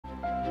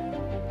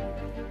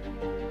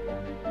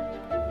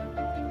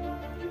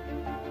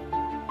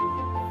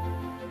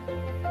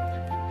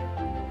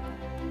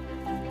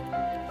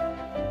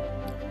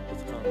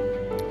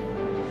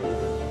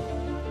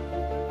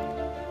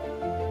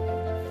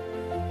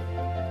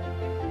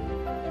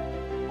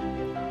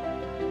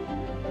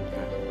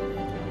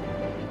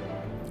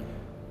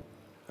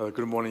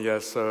Good morning.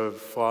 Yes, so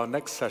for our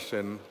next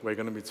session, we're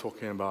going to be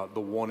talking about the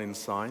warning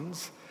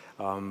signs,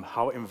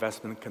 how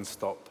investment can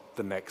stop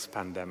the next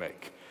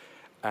pandemic.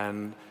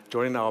 And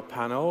joining our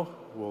panel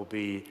will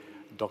be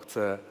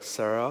Dr.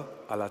 Sara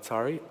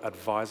Althari,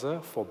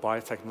 Advisor for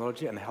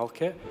Biotechnology and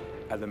Healthcare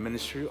at the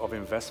Ministry of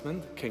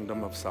Investment,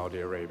 Kingdom of Saudi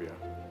Arabia.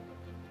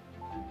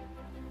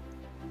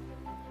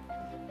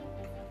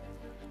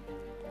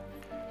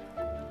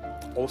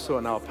 Also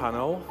on our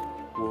panel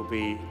will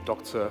be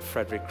Dr.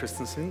 Frederik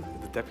Kristensen,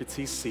 the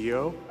Deputy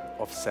CEO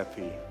of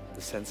CEPI,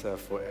 the Center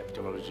for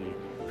Epidemiology,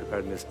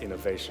 Preparedness,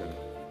 Innovation.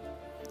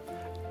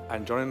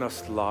 And joining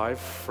us live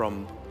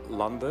from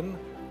London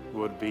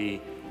would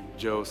be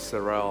Joe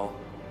Cerrell,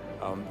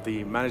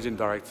 the Managing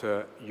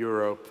Director,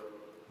 Europe,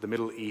 the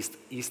Middle East,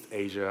 East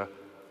Asia,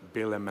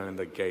 Bill and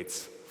Melinda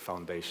Gates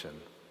Foundation.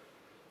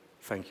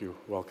 Thank you.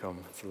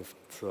 Welcome to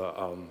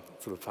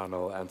the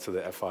panel and to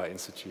the FI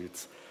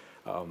Institute's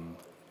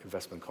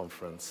investment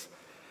conference.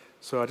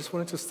 So I just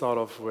wanted to start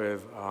off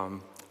with,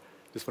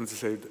 just wanted to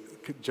say,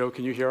 Joe,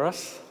 can you hear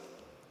us?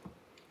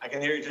 I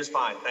can hear you just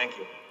fine, thank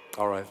you.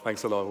 All right,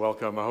 thanks a lot,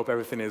 welcome. I hope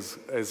everything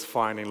is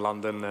fine in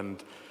London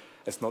and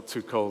it's not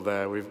too cold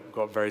there. We've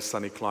got very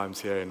sunny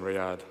climes here in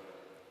Riyadh.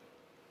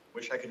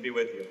 Wish I could be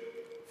with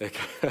you.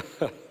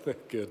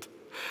 Good.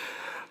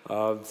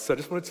 So I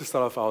just wanted to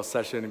start off our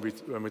session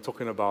when we're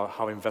talking about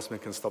how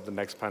investment can stop the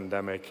next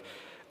pandemic.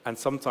 And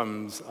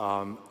sometimes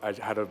I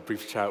had a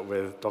brief chat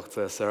with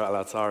Dr. Sara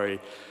Althari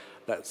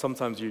that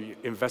sometimes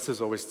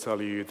investors always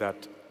tell you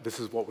that this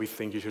is what we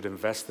think you should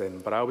invest in.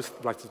 But I always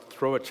like to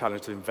throw a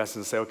challenge to investors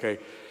and say, okay,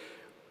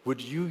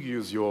 would you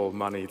use your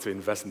money to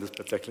invest in this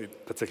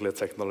particular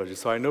technology?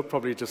 So I know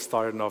probably just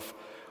starting off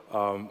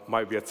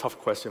might be a tough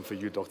question for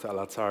you, Dr.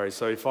 Althari.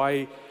 So if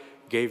I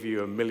gave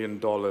you $1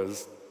 million,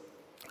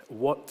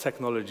 what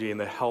technology in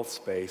the health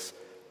space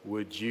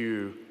would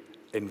you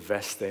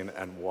invest in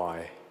and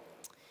why?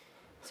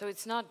 So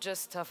it's not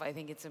just tough, I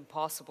think it's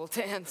impossible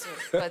to answer.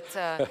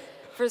 But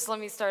first, let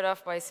me start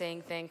off by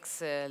saying thanks,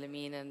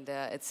 Lameen, and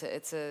it's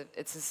a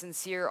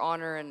sincere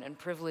honor and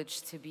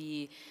privilege to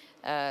be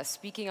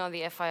speaking on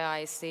the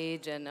FII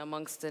stage and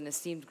amongst an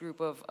esteemed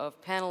group of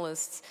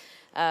panelists.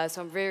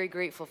 So I'm very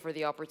grateful for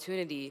the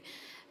opportunity.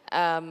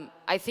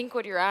 I think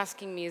what you're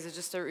asking me is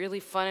just a really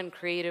fun and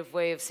creative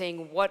way of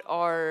saying what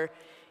are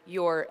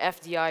your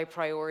FDI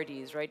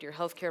priorities, right? Your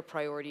healthcare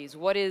priorities.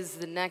 What is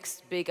the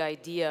next big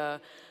idea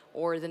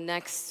or the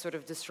next sort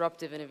of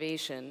disruptive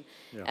innovation?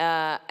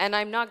 Yeah. And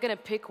I'm not going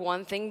to pick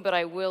one thing, but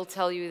I will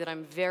tell you that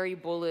I'm very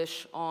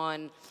bullish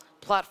on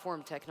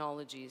platform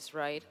technologies,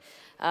 right?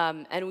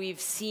 And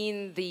we've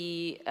seen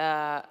the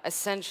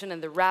ascension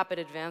and the rapid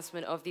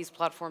advancement of these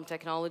platform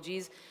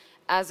technologies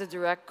as a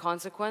direct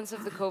consequence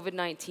of the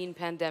COVID-19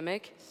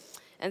 pandemic.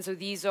 And so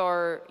these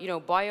are,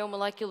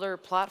 biomolecular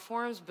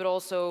platforms, but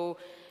also,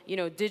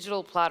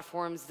 digital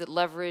platforms that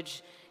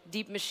leverage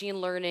deep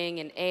machine learning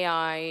and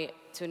AI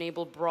to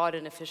enable broad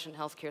and efficient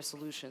healthcare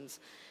solutions.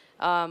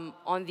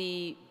 On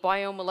the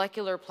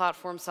biomolecular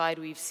platform side,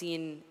 we've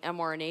seen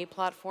mRNA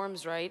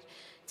platforms, right,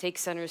 take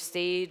center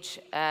stage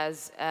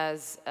as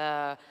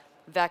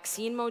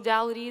vaccine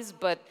modalities,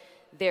 but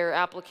their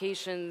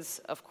applications,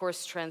 of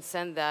course,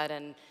 transcend that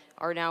and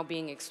are now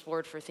being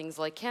explored for things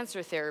like cancer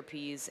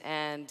therapies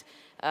and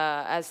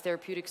as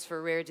therapeutics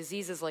for rare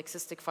diseases like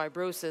cystic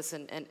fibrosis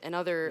and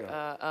other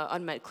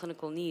unmet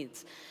clinical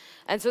needs.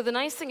 And so the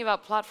nice thing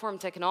about platform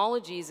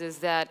technologies is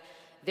that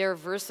they're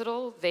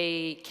versatile,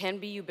 they can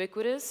be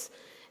ubiquitous,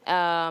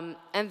 and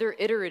they're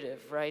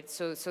iterative, right?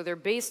 So they're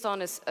based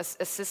on a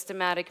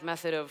systematic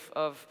method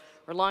of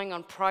relying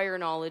on prior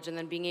knowledge and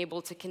then being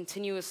able to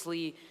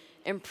continuously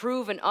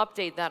improve and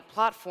update that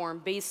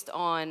platform based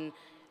on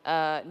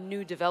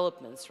new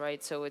developments,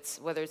 right? So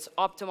whether it's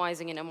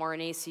optimizing an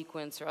mRNA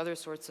sequence or other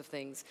sorts of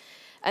things.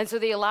 And so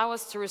they allow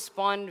us to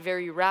respond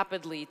very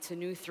rapidly to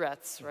new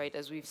threats, right,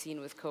 as we've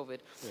seen with COVID.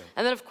 Yeah.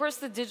 And then, of course,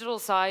 the digital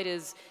side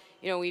is,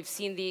 we've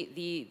seen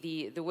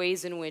the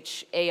ways in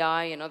which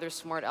AI and other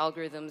smart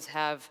algorithms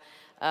have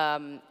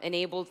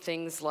enabled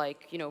things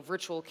like,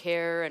 virtual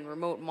care and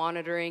remote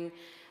monitoring.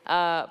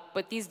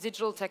 But these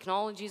digital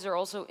technologies are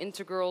also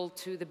integral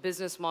to the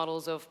business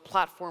models of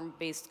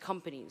platform-based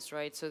companies,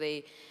 right? So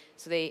they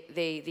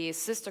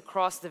assist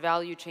across the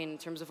value chain in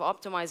terms of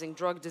optimizing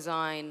drug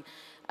design,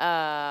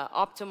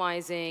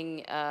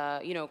 optimizing,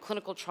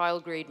 clinical trial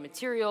grade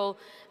material,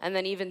 and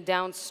then even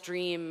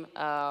downstream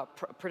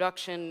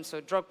production, so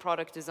drug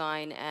product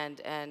design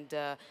and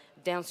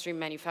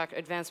downstream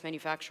advanced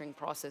manufacturing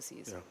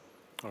processes.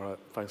 Yeah. All right.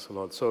 Thanks a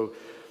lot. So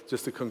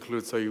just to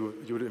conclude, so you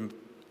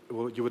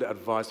would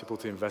advise people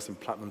to invest in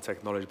platinum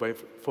technology, but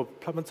for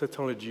platinum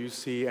technology, do you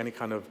see any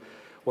kind of,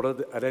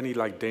 are any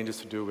dangers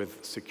to do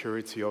with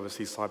security,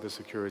 obviously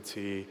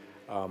cybersecurity,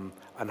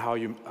 and how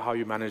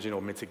you managing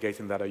or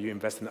mitigating that? Are you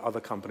investing in other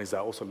companies that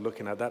are also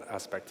looking at that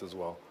aspect as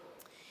well?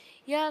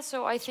 Yeah,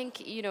 so I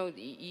think,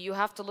 you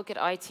have to look at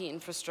IT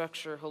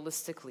infrastructure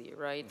holistically,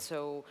 right?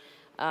 So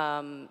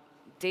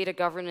data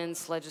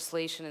governance,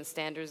 legislation, and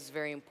standards is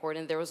very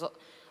important. There was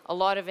a a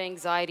lot of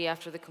anxiety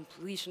after the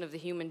completion of the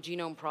Human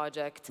Genome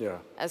Project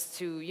as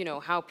to, you know,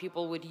 how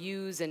people would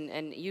use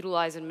and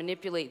utilize and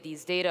manipulate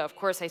these data. Of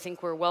course, I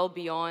think we're well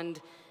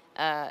beyond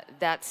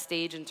that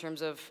stage in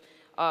terms of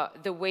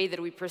the way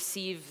that we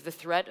perceive the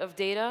threat of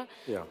data.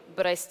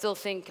 But I still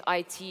think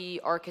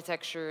IT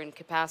architecture and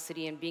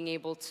capacity and being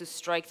able to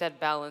strike that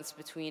balance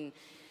between,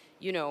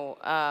 you know,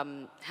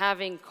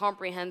 having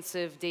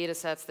comprehensive data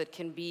sets that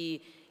can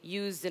be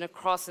used in a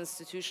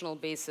cross-institutional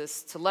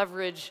basis to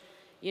leverage,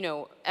 you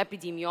know,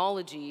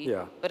 epidemiology,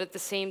 but at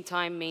the same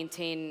time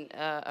maintain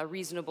a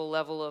reasonable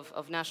level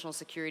of national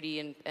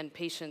security and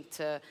patient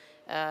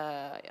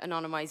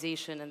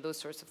anonymization and those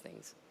sorts of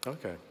things.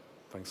 Okay,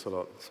 thanks a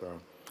lot,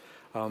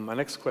 Sarah. My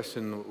next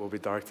question will be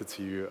directed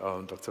to you,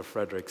 Dr.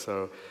 Frederik.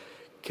 So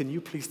can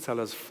you please tell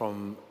us,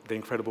 from the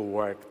incredible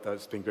work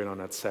that's been going on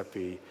at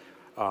CEPI,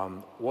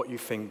 what you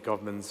think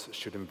governments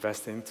should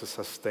invest in to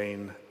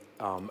sustain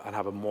and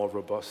have a more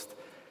robust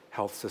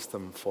health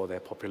system for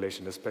their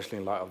population, especially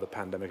in light of the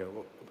pandemic,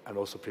 and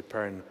also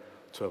preparing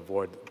to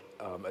avoid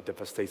a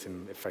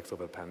devastating effects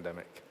of a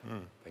pandemic?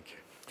 Thank you.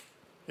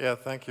 Yeah,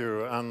 thank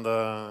you. And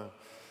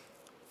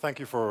thank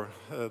you for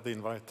the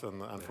invite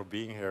and for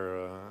being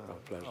here.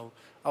 Pleasure.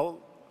 I'll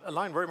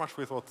align very much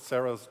with what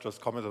Sarah's just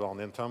commented on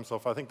in terms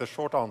of, I think the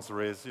short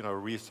answer is, you know,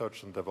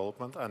 research and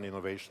development and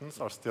innovations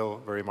are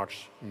still very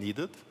much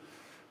needed.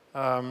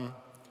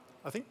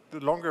 I think the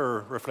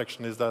longer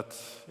reflection is that,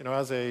 you know,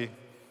 as a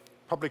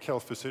public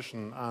health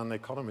physician and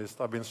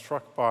economist, I've been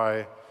struck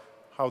by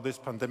how this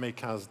pandemic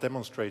has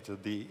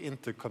demonstrated the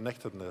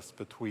interconnectedness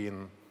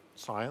between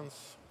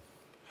science,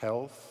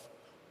 health,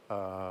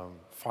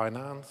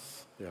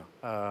 finance,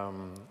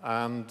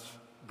 and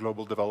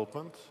global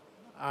development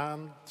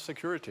and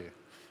security.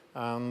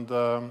 And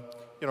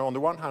you know, on the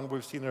one hand,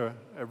 we've seen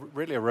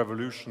really a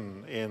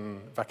revolution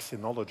in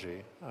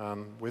vaccinology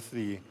with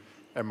the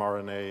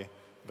mRNA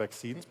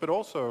vaccines, but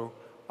also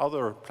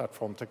other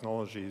platform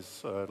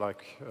technologies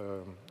like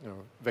you know,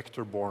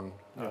 vector-borne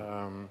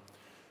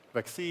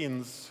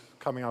vaccines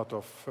coming out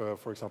of,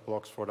 for example,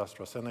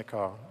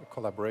 Oxford-AstraZeneca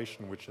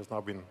collaboration, which has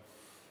now been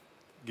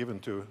given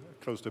to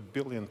close to 1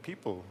 billion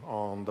people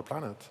on the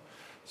planet.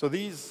 So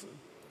these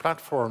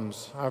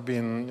platforms have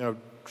been, you know,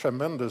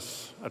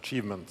 tremendous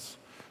achievements.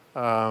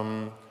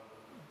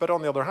 But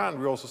on the other hand,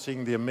 we're also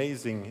seeing the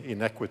amazing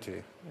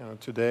inequity. You know,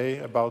 today,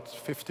 about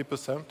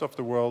 50% of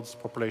the world's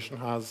population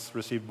has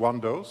received 1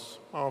 dose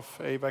of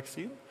a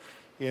vaccine.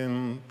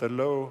 In the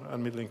low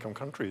and middle-income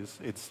countries,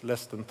 it's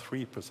less than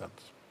 3%.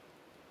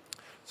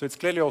 So it's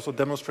clearly also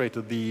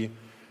demonstrated the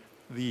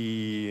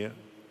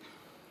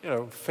you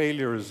know,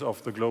 failures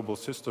of the global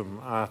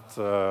system at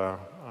sort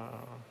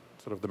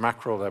of the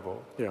macro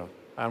level.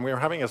 And we're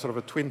having a sort of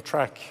a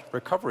twin-track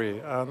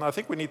recovery. And I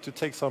think we need to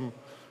take some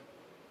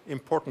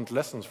important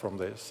lessons from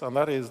this. And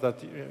that is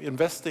that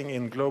investing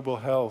in global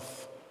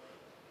health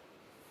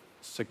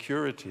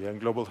security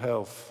and global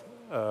health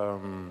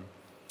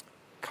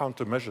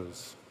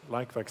countermeasures,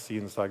 like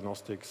vaccines,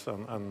 diagnostics,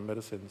 and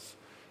medicines,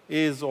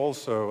 is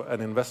also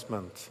an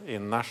investment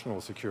in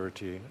national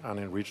security and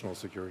in regional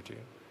security.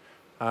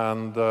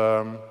 And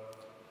of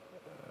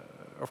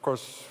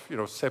course, you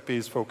know,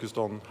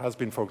 CEPI has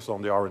been focused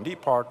on the R&D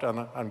part,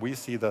 and we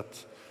see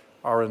that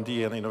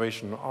R&D and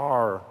innovation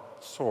are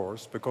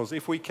sourced, because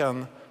if we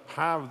can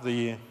have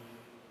the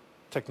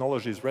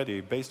technologies ready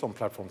based on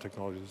platform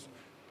technologies,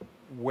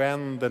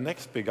 when the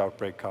next big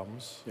outbreak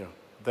comes,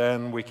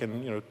 then we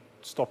can, you know,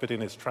 stop it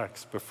in its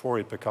tracks before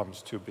it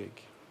becomes too big.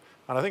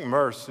 And I think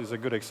MERS is a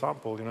good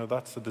example. You know,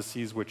 that's a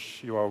disease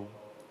which you are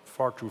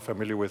far too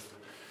familiar with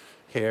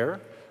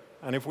here.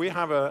 And if we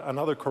have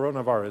another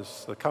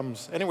coronavirus that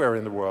comes anywhere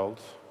in the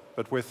world,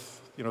 but with,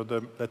 you know,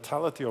 the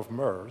lethality of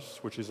MERS,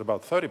 which is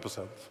about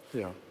 30%,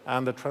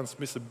 and the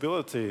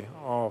transmissibility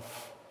of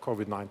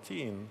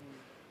COVID-19,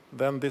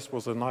 then this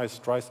was a nice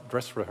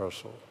dress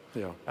rehearsal.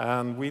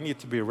 And we need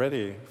to be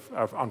ready,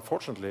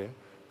 unfortunately,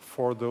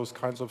 for those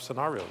kinds of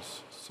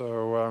scenarios.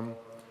 So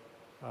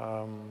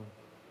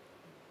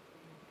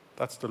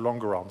that's the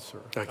longer answer.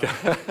 Okay.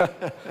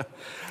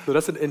 So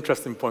that's an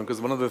interesting point,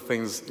 because one of the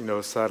things, you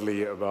know,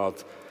 sadly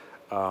about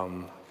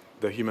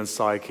the human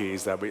psyche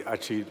is that we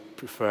actually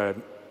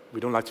we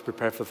don't like to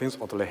prepare for things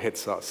until it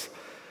hits us.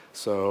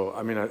 So,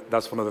 I mean,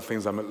 that's one of the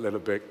things I'm a little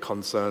bit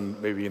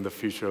concerned, maybe in the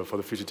future, for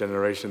the future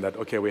generation, that,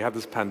 okay, we have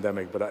this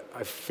pandemic, but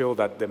I feel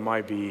that there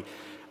might be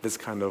this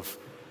kind of,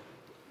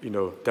 you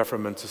know,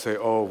 deferment to say,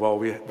 oh, well,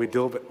 we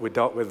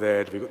dealt with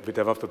it, we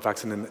developed a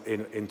vaccine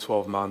in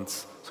 12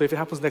 months. So if it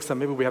happens next time,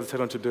 maybe we have the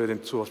technology to do it in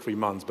 2 or 3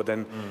 months. But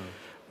then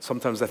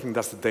sometimes I think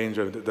that's the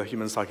danger. The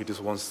human psyche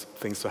just wants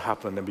things to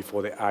happen and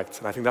before they act.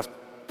 And I think that's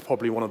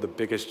probably one of the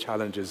biggest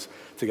challenges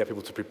to get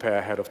people to prepare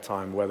ahead of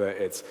time, whether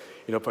it's,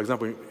 you know, for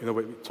example, you know,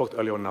 we talked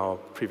earlier in our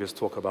previous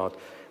talk about, you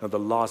know, the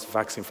last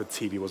vaccine for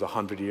TB was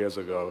 100 years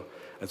ago,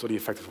 and it's only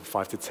effective for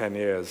 5 to 10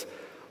 years.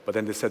 But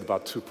then they said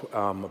about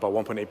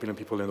 1.8 billion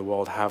people in the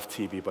world have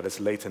TB, but it's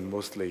latent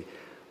mostly.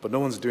 But no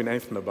one's doing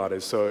anything about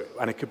it. So,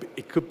 and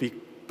it could be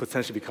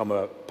potentially become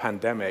a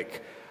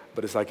pandemic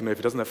but it's like, if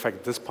it doesn't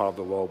affect this part of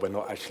the world, we're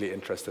not actually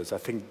interested. So I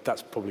think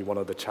that's probably one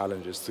of the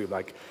challenges, to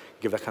like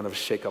give that kind of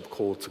shake-up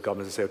call to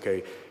governments and say,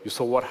 okay, you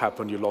saw what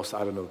happened, you lost,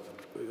 I don't know,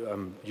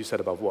 you said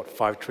about what,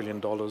 $5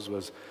 trillion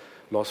was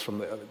lost from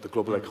the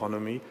global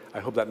economy. I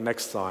hope that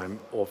next time,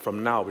 or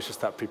from now, we should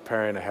start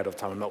preparing ahead of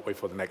time and not wait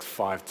for the next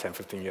 5, 10,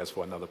 15 years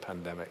for another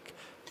pandemic.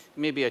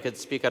 Maybe I could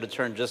speak out of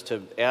turn just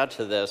to add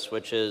to this,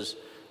 which is,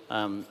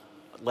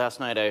 last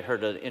night I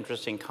heard an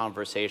interesting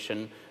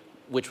conversation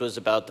which was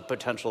about the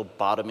potential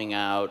bottoming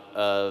out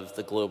of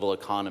the global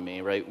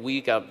economy, right?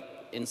 We got,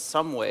 in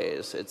some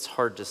ways, it's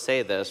hard to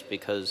say this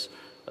because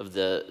of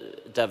the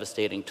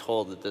devastating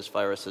toll that this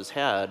virus has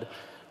had,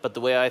 but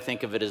the way I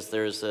think of it is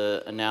there's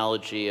an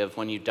analogy of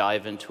when you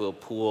dive into a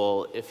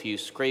pool, if you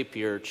scrape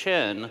your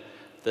chin,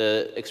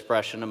 the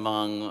expression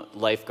among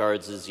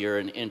lifeguards is you're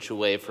an inch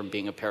away from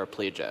being a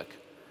paraplegic,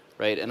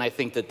 right? And I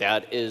think that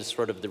that is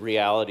sort of the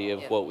reality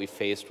of what we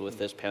faced with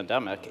this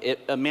pandemic.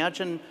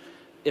 Imagine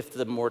if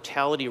the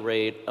mortality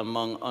rate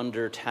among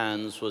under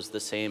 10s was the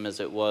same as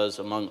it was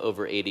among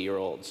over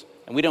 80-year-olds.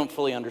 And we don't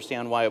fully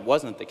understand why it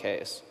wasn't the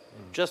case.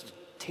 Just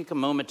take a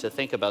moment to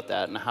think about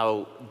that and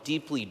how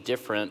deeply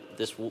different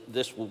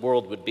this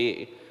world would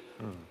be.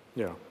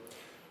 Yeah.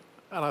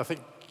 And I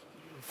think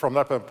from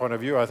that point of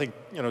view, I think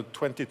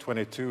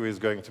 2022 is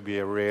going to be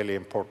a really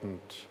important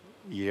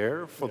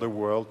year for the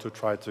world to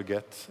try to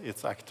get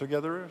its act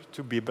together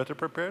to be better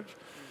prepared.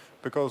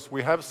 Because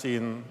we have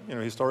seen,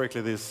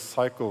 historically these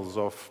cycles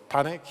of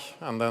panic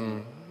and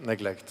then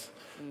neglect.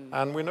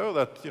 And we know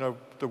that,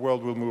 the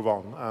world will move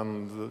on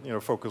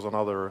and, focus on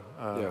other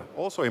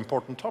also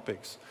important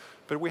topics.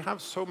 But we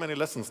have so many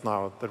lessons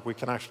now that we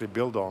can actually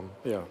build on.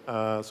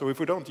 So if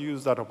we don't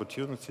use that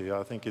opportunity,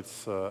 I think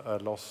it's a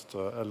lost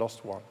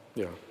one.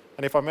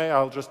 And if I may,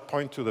 I'll just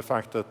point to the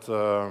fact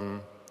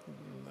that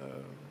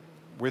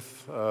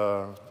with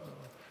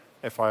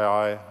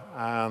FII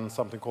and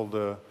something called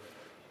the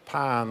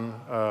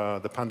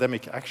the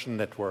Pandemic Action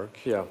Network,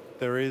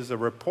 there is a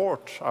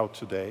report out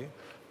today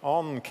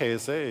on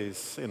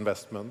KSA's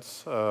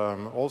investments,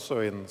 also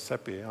in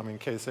CEPI. I mean,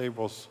 KSA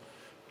was,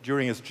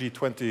 during its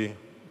G20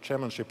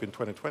 chairmanship in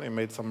 2020,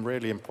 made some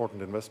really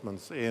important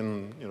investments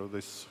in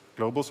this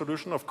global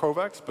solution of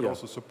COVAX, but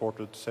also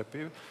supported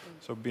CEPI.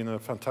 So been a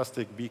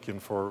fantastic beacon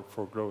for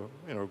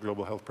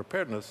global health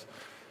preparedness.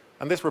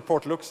 And this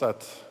report looks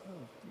at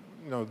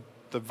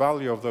the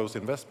value of those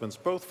investments,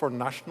 both for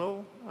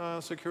national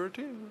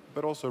security,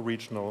 but also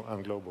regional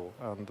and global.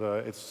 And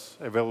it's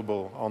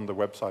available on the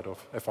website of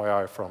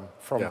FII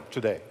from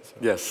today. So.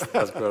 Yes,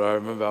 that's good. I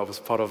remember I was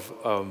part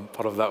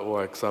of that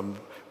work, so I'm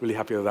really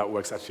happy that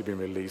work's actually been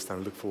released,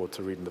 and I look forward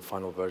to reading the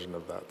final version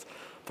of that.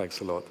 Thanks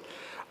a lot.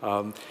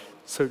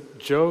 So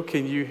Joe,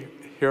 can you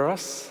hear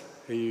us?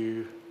 Are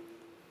you?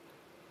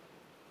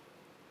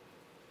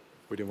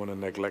 We didn't want to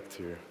neglect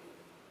you.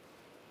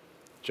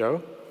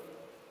 Joe?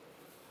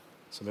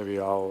 So maybe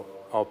I'll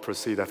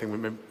proceed. I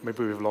think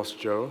maybe we've lost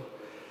Joe.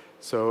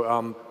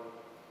 So,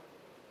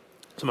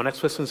 so my next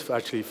question is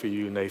actually for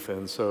you,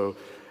 Nathan. So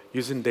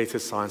using data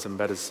science and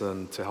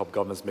medicine to help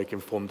governments make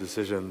informed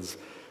decisions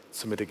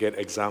to mitigate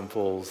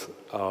examples,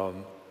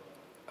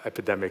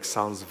 epidemics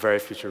sounds very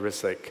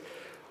futuristic,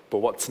 but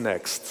what's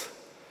next?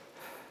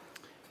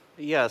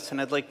 Yes, and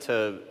I'd like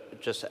to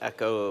just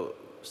echo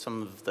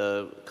some of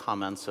the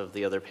comments of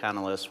the other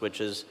panelists,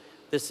 which is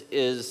this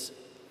is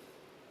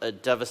a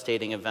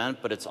devastating event,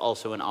 but it's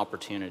also an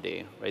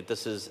opportunity, right?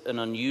 This is an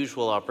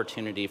unusual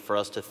opportunity for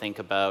us to think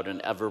about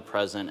an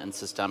ever-present and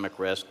systemic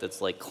risk that's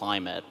like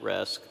climate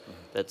risk,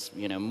 that's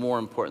more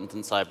important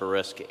than cyber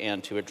risk,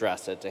 and to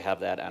address it, to have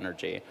that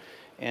energy.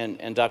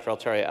 And Dr.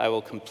 Althari, I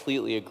will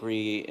completely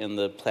agree in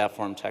the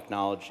platform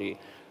technology.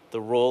 The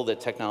role that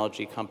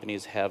technology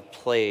companies have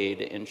played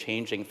in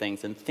changing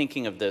things and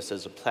thinking of this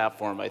as a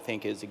platform, I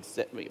think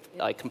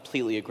I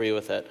completely agree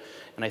with it.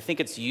 And I think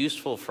it's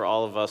useful for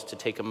all of us to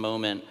take a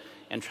moment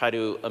and try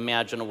to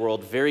imagine a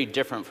world very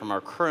different from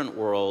our current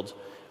world,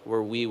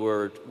 where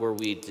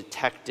we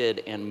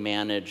detected and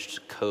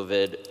managed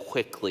COVID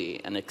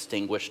quickly and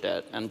extinguished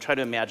it, and try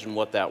to imagine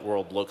what that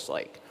world looks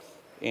like.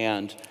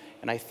 And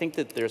I think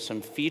that there's some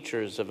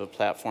features of a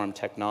platform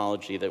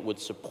technology that would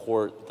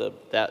support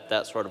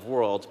that sort of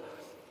world.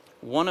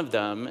 One of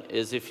them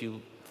is, if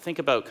you think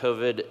about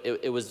COVID,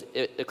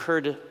 it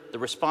occurred, the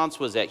response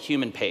was at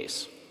human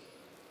pace,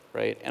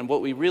 right? And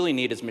what we really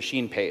need is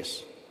machine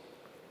pace,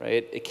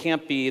 right? It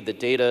can't be the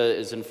data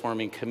is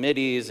informing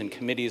committees and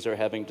committees are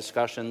having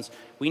discussions.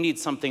 We need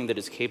something that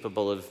is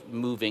capable of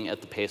moving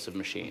at the pace of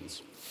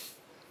machines.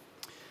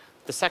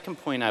 The second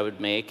point I would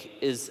make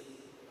is,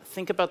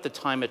 think about the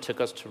time it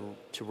took us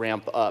to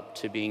ramp up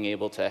to being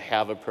able to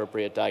have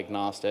appropriate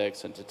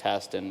diagnostics and to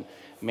test and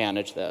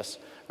manage this,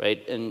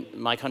 right? In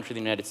my country, the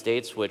United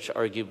States, which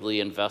arguably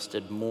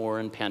invested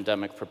more in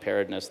pandemic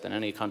preparedness than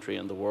any country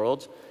in the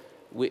world,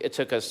 it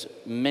took us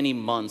many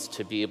months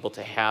to be able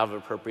to have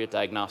appropriate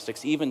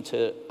diagnostics, even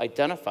to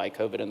identify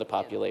COVID in the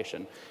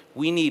population.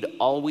 We need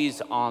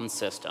always-on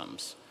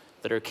systems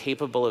that are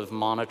capable of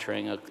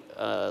monitoring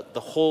the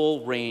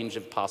whole range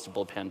of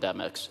possible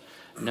pandemics,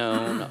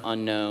 known,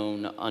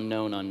 unknown,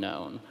 unknown,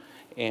 unknown.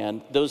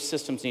 And those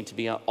systems need to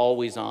be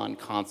always on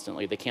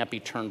constantly. They can't be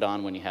turned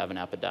on when you have an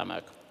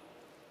epidemic.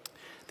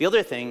 The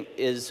other thing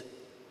is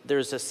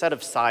there's a set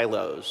of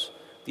silos.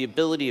 The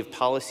ability of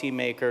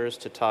policymakers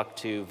to talk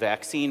to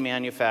vaccine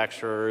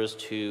manufacturers,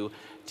 to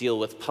deal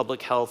with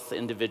public health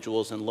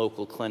individuals and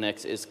local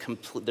clinics is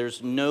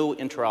there's no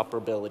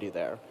interoperability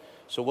there.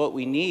 So what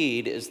we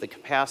need is the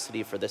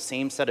capacity for the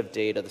same set of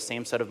data, the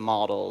same set of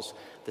models,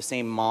 the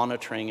same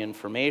monitoring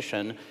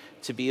information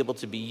to be able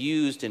to be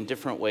used in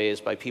different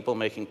ways by people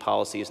making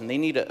policies. And they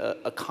need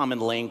a common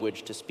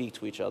language to speak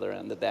to each other,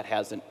 and that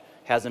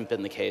hasn't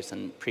been the case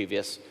in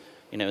previous,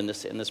 in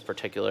this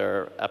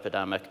particular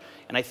epidemic.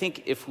 And I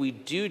think if we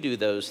do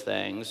those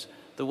things,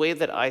 the way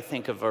that I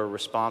think of our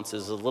response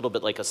is a little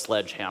bit like a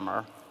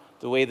sledgehammer.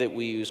 The way that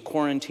we use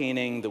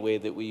quarantining, the way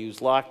that we use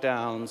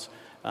lockdowns,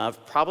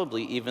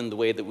 probably even the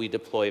way that we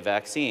deploy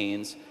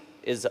vaccines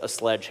is a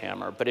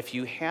sledgehammer. But if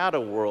you had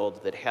a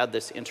world that had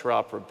this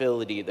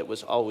interoperability that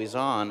was always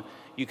on,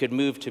 you could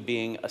move to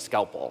being a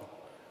scalpel,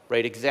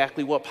 right?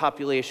 Exactly what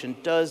population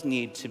does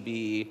need to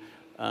be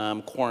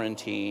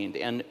quarantined,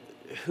 and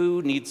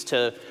who needs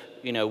to,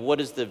 what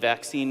is the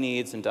vaccine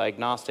needs and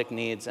diagnostic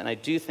needs. And I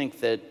do think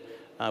that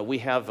we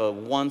have a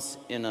once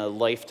in a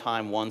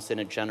lifetime, once in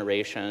a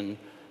generation,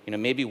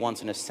 maybe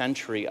once in a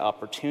century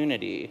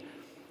opportunity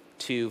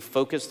to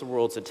focus the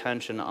world's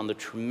attention on the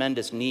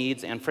tremendous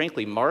needs and,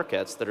 frankly,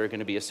 markets that are going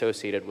to be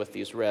associated with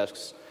these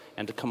risks,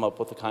 and to come up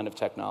with the kind of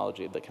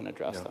technology that can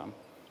address them.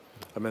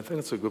 I think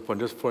that's a good point.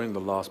 Just following the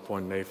last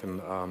point,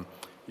 Nathan,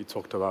 you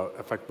talked about,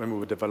 in fact, when we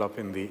were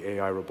developing the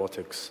AI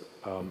robotics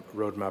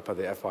roadmap at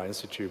the FI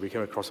Institute, we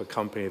came across a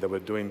company that were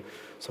doing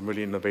some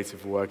really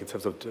innovative work in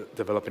terms of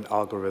developing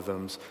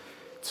algorithms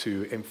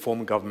to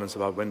inform governments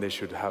about when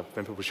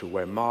people should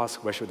wear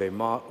masks, where should they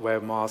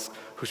wear masks,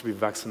 who should be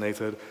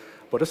vaccinated.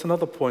 But just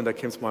another point that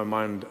came to my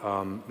mind,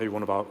 maybe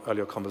one of our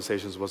earlier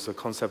conversations, was the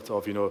concept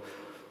of,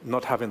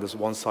 not having this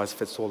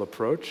one-size-fits-all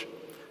approach,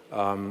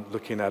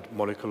 looking at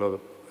molecular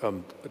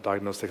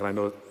diagnostic, and I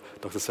know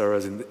Dr. Sara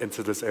is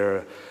into this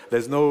area.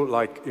 There's no,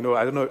 I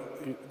don't know,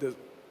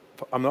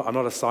 I'm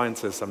not a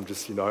scientist, I'm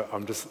just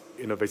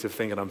innovative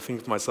thinking. I'm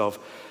thinking to myself,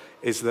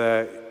 is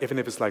there, even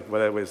if it's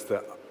whether it's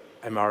the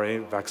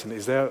mRNA vaccine,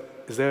 is there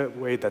a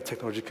way that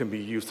technology can be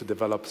used to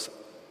develop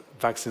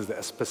vaccines that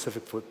are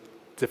specific for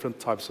different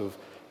types of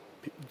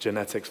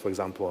genetics, for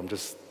example? I'm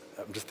just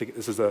thinking,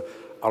 this is a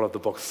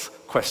out-of-the-box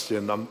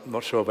question. I'm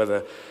not sure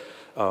whether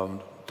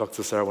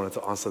Dr. Sara wanted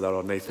to answer that,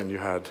 or Nathan, you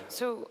had.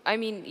 So,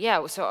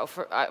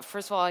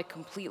 first of all, I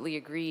completely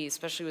agree,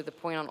 especially with the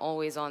point on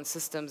always-on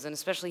systems, and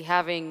especially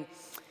having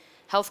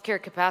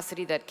healthcare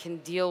capacity that can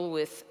deal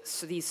with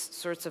these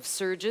sorts of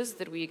surges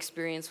that we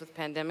experience with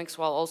pandemics,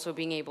 while also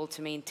being able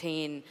to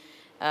maintain,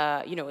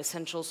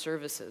 essential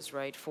services,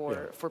 right,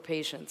 for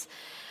patients.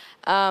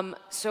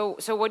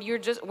 So what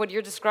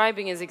you're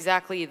describing is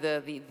exactly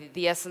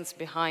the essence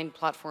behind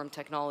platform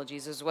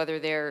technologies, is whether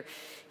they're,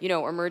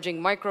 emerging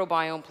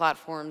microbiome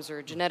platforms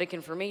or genetic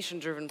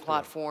information-driven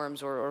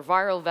platforms or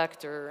viral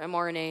vector,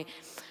 mRNA,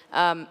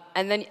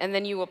 and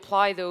then you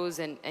apply those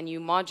and you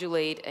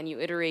modulate and you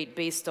iterate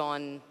based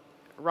on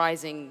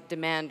rising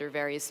demand or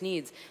various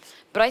needs.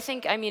 But I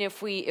think,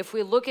 if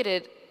we look at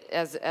it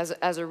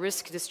as a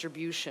risk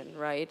distribution,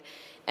 right?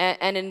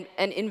 And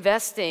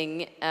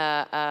investing,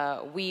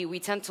 we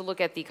tend to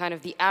look at the kind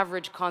of the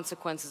average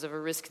consequences of a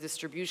risk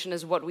distribution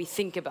as what we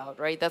think about,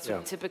 right? That's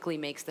what typically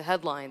makes the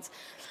headlines.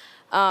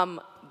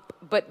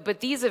 But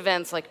these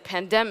events like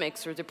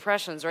pandemics or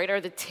depressions, right,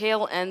 are the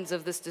tail ends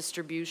of this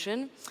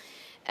distribution.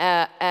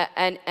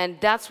 And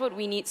that's what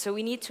we need. So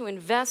we need to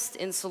invest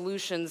in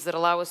solutions that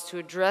allow us to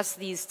address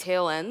these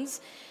tail ends.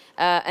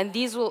 And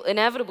these will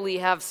inevitably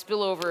have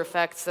spillover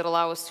effects that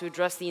allow us to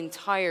address the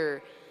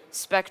entire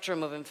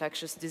spectrum of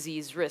infectious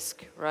disease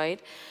risk, right?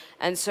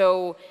 And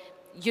so,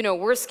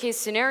 worst case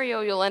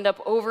scenario, you'll end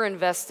up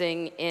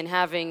over-investing in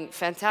having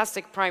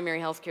fantastic primary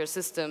healthcare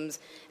systems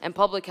and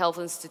public health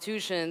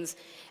institutions.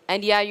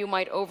 And yeah, you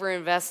might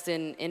over-invest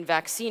in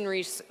vaccine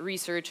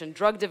research and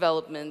drug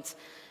development,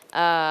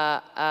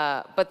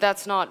 but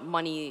that's not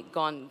money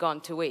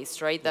gone to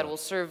waste, right? That will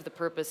serve the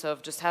purpose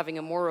of just having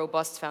a more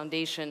robust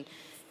foundation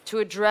to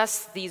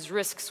address these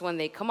risks when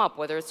they come up,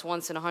 whether it's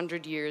once in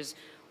 100 years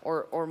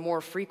or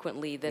more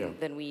frequently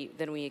than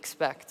we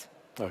expect.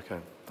 Okay,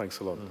 thanks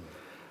a lot.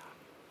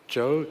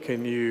 Joe,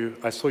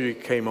 I saw you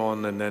came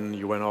on and then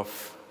you went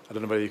off. I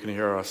don't know whether you can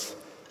hear us.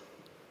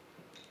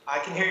 I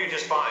can hear you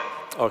just fine.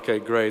 Okay,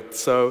 great.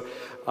 So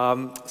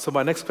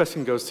my next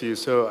question goes to you.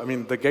 So,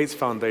 the Gates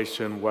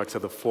Foundation works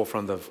at the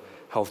forefront of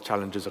health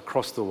challenges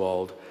across the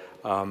world.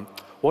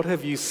 What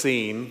have you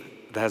seen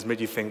that has made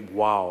you think,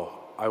 wow,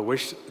 I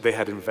wish they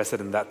had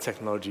invested in that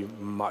technology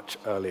much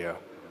earlier?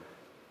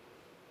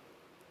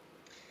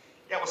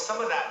 Yeah, well,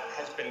 some of that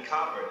has been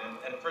covered.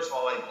 And first of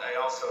all, I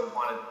also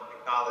want to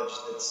acknowledge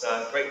that it's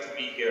great to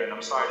be here, and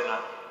I'm sorry to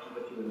not be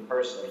with you in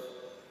person.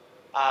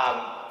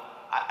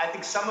 I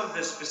think some of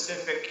the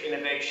specific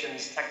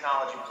innovations,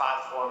 technology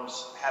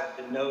platforms have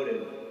been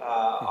noted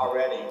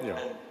already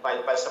and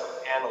by some of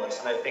the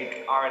panelists. And I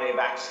think RNA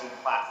vaccine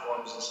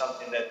platforms is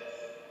something that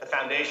the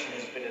Foundation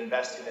has been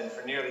investing in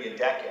for nearly a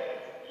decade,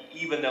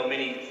 even though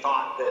many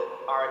thought that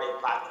RNA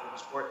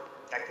platforms weren't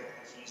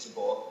technically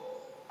feasible.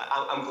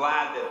 I'm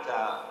glad that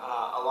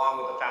along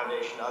with the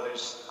Foundation,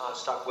 others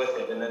stuck with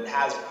it, and it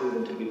has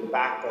proven to be the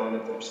backbone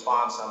of the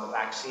response on the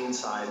vaccine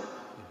side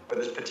for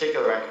this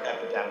particular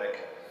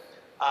epidemic.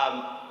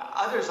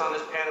 Others on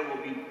this panel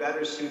will be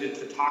better suited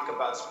to talk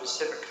about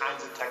specific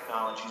kinds of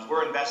technologies.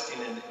 We're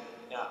investing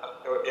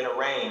in a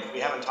range.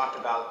 We haven't talked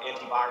about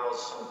antivirals,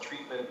 some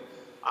treatment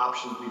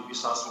options. We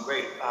saw some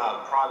great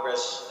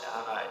progress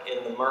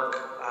in the Merck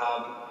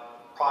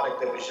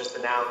product that was just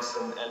announced,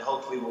 and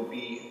hopefully will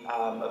be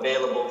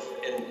available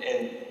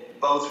in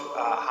both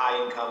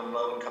high-income and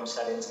low-income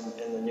settings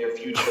in the near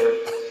future.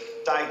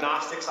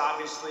 Diagnostics,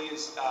 obviously,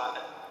 is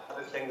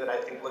another thing that I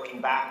think,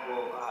 looking back,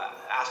 we'll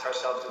ask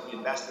ourselves if we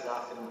invest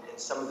enough in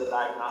some of the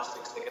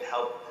diagnostics that could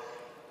help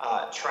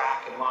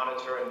track and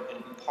monitor and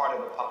be part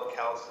of a public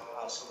health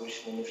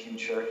solution in the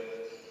future.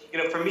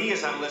 You know, for me,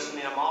 as I'm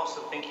listening, I'm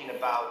also thinking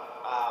about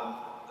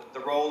the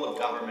role of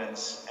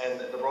governments and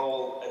the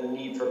role and the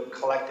need for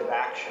collective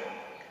action.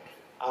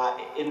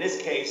 In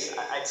this case,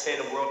 I'd say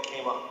the world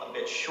came up a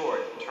bit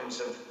short in terms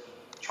of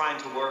trying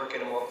to work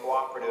in a more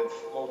cooperative,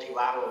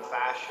 multilateral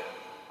fashion.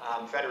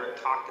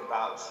 Frederik talked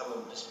about some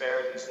of the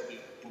disparities that we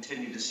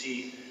continue to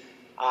see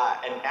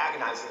and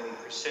agonizingly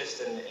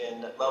persist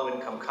in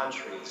low-income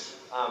countries.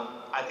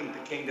 I think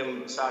the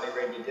Kingdom of Saudi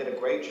Arabia did a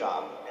great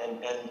job,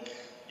 and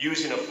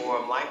using a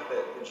forum like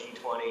the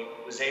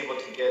G20 was able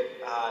to get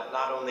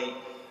not only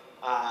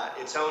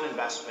its own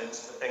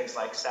investments to things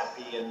like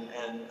CEPI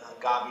and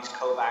Gavi's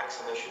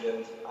COVAX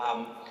initiative,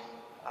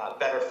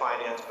 better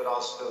finance, but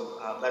also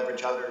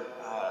leverage other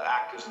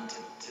actors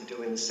into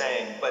doing the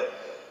same. But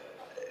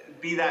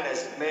be that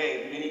as it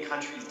may, many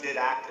countries did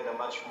act in a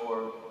much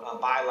more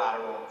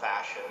bilateral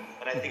fashion.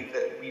 And I think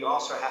that we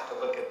also have to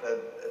look at the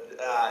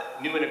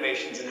new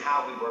innovations and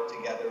how we work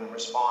together and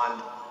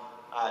respond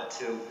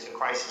to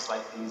crises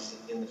like these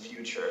in the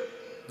future.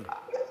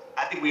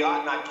 I think we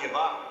ought not give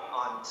up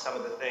on some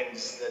of the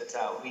things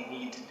that we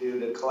need to do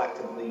to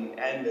collectively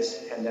end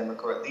this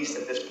pandemic, or at least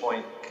at this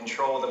point,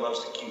 control the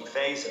most acute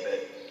phase of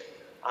it.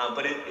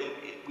 But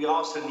we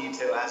also need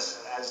to,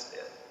 as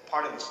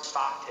part of the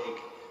stock take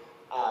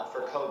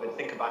for COVID,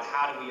 think about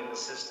how do we in the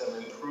system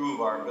improve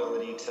our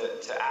ability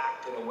to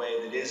act in a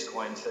way that is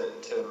going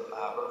to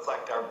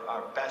reflect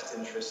our best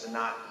interests and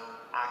not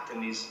act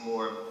in these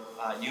more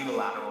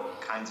unilateral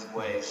kinds of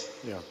ways.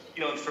 Yeah.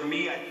 You know, and for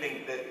me, I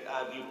think that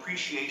the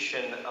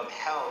appreciation of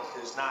health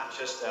is not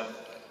just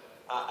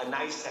a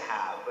nice to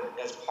have, but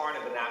as part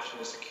of a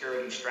national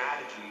security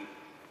strategy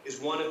is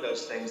one of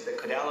those things that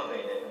could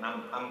elevate it. And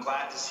I'm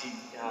glad to see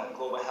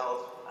global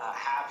health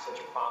have such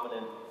a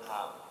prominent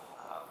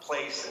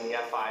place in the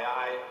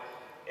FII.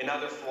 In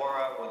other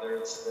fora, whether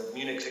it's the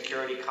Munich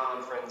Security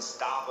Conference,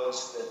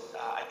 Davos, that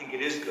I think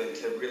it is good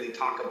to really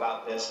talk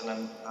about this, and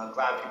I'm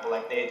glad people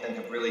like Nathan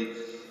have really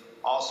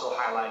also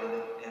highlighted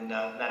it in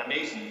that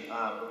amazing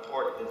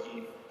report that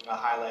he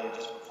highlighted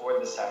just before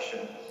the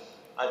session,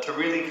 to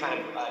really kind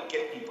of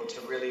get people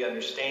to really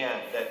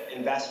understand that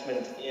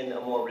investment in a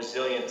more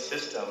resilient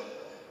system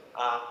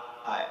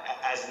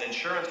as an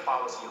insurance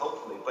policy,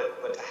 hopefully,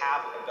 but to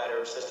have a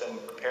better system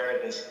of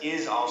preparedness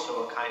is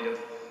also a kind of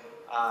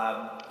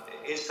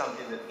is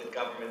something that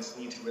governments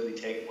need to really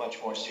take much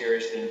more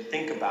seriously and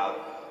think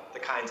about the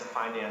kinds of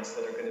finance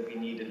that are going to be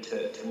needed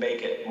to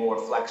make it more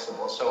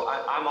flexible. So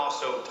I'm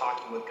also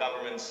talking with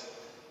governments.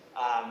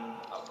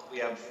 We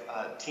have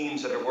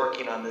teams that are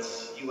working on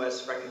this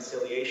U.S.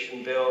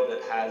 reconciliation bill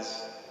that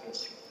has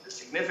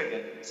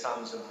significant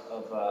sums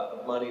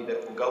of money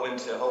that will go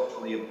into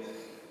hopefully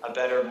a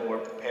better, more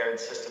prepared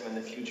system in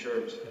the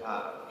future.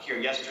 Here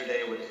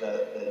yesterday with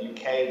the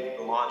UK,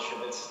 the launch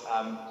of its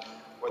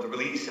or the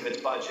release of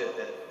its budget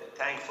that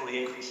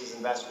thankfully increases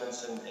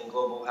investments in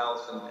global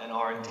health and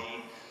R&D.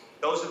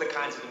 Those are the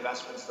kinds of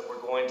investments that we're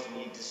going to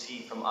need to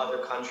see from other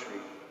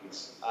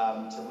countries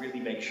to really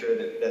make sure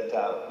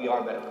that we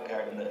are better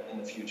prepared in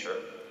the future.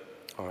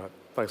 All right,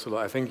 thanks a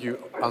lot. I think you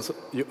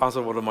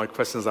answered one of my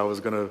questions I was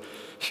going to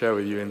share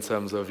with you in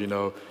terms of, you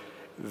know,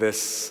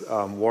 this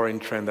worrying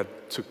trend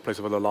that took place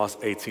over the last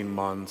 18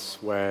 months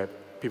where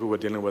people were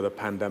dealing with a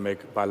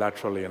pandemic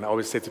bilaterally. And I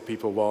always say to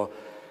people, well,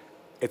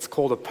 it's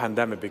called a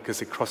pandemic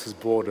because it crosses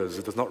borders.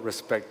 It does not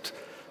respect,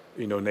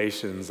 you know,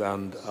 nations.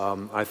 And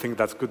I think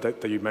that's good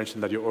that you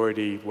mentioned that you're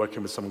already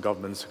working with some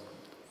governments to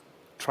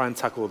try and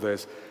tackle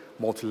this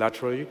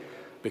multilaterally,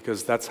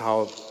 because that's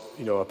how,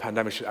 you know, a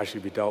pandemic should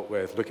actually be dealt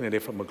with, looking at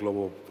it from a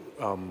global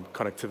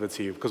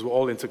connectivity, because we're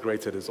all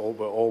integrated,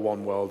 we're all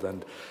one world,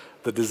 and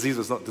the disease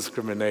does not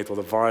discriminate, or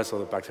the virus or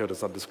the bacteria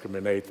does not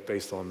discriminate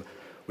based on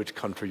which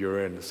country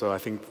you're in. So I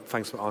think,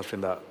 thanks for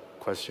answering that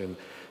question.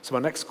 So my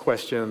next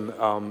question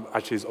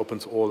actually is open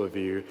to all of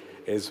you,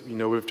 is, you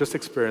know, we've just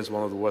experienced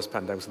one of the worst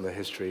pandemics in the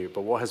history,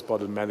 but what has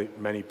bothered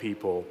many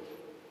people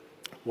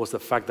was the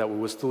fact that we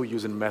were still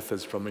using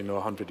methods from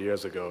 100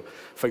 years ago.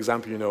 For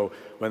example,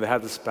 when they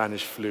had the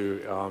Spanish flu,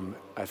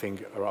 I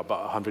think about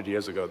 100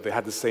 years ago, they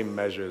had the same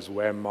measures: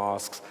 wear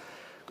masks,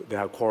 they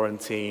had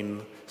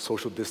quarantine,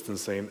 social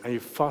distancing. And you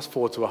fast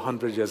forward to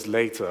 100 years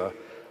later,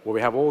 where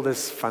we have all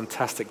this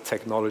fantastic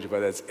technology,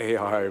 whether it's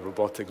AI,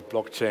 robotics,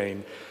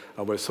 blockchain,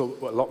 and we're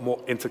a lot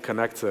more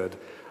interconnected.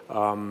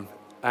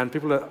 And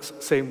people are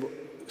saying,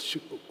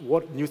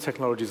 what new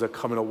technologies are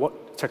coming, or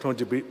what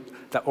technology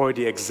that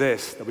already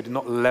exists that we did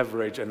not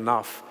leverage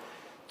enough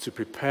to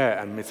prepare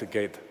and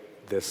mitigate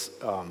this,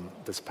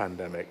 this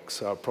pandemic?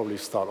 So I'll probably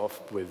start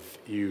off with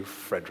you,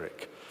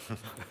 Frederik.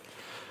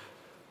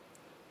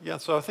 Yeah,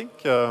 so I think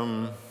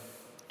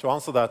to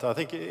answer that, I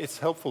think it's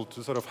helpful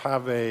to sort of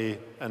have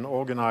an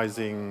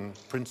organizing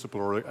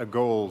principle or a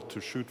goal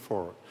to shoot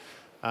for.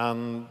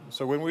 And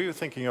so when we were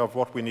thinking of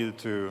what we needed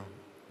to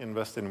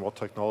invest in, what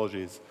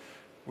technologies,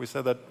 we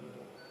said that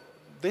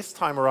this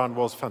time around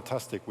was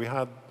fantastic. We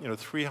had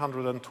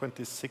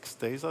 326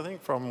 days, I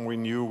think, from we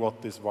knew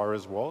what this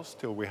virus was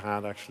till we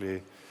had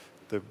actually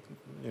the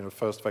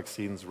first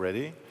vaccines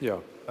ready. Yeah.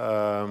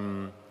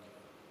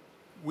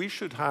 We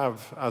should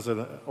have, as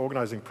an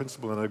organizing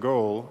principle and a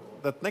goal,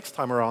 that next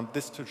time around,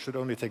 this should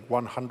only take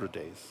 100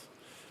 days.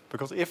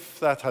 Because if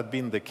that had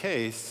been the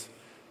case,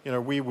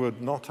 we would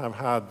not have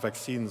had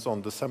vaccines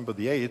on December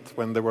the 8th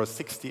when there were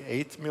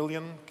 68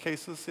 million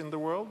cases in the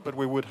world, but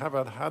we would have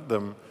had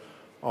them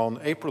on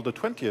April the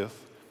 20th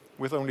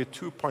with only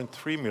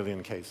 2.3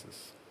 million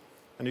cases.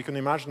 And you can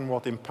imagine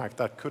what impact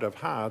that could have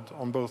had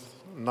on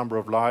both number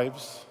of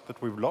lives that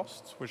we've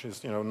lost, which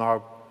is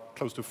now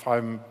close to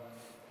 5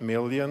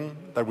 million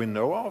that we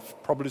know of,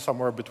 probably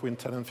somewhere between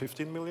 10 and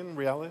 15 million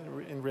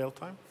in real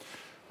time,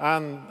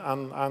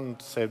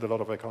 and saved a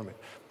lot of economy.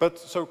 But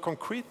so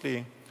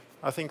concretely,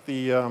 I think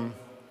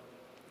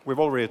we've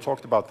already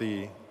talked about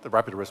the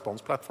rapid response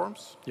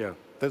platforms. Yeah.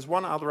 There's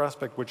one other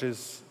aspect, which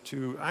is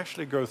to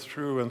actually go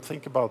through and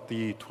think about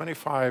the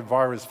 25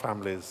 virus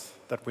families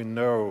that we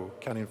know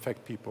can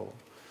infect people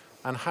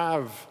and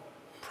have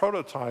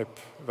prototype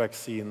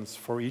vaccines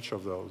for each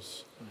of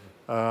those.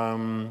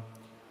 Mm-hmm.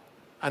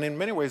 And in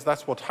many ways,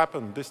 that's what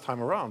happened this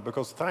time around,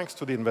 because thanks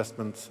to the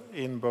investments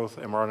in both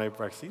mRNA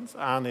vaccines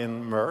and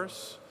in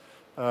MERS,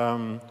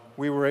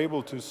 we were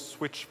able to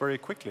switch very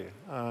quickly,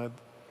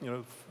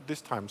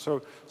 this time.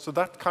 So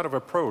that kind of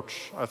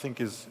approach, I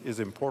think, is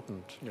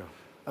important. Yeah.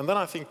 And then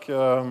I think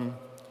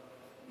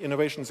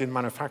innovations in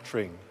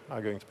manufacturing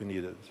are going to be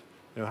needed.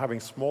 Having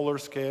smaller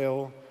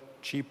scale,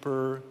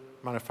 cheaper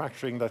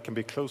manufacturing that can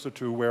be closer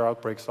to where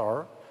outbreaks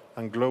are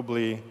and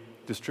globally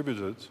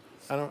distributed.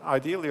 And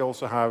ideally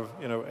also have,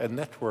 a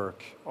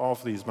network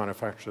of these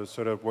manufacturers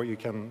so that where you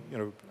can,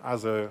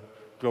 as a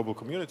global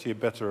community,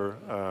 better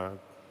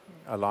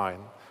align.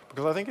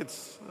 Because I think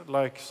it's,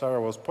 like Sara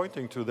was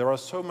pointing to, there are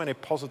so many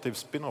positive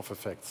spin-off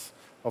effects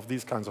of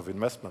these kinds of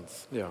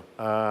investments. Yeah.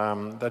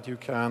 That you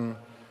can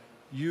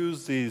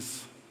use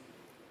these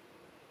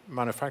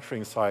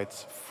manufacturing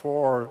sites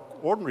for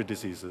ordinary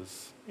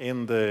diseases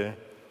in the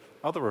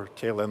other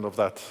tail end of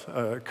that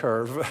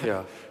curve.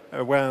 Yeah.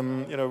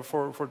 When,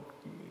 for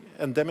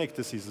endemic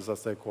diseases,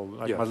 as they call it,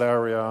 like yes.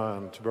 malaria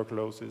and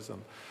tuberculosis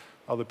and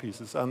other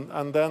pieces,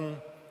 and then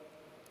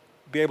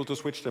be able to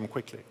switch them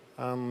quickly.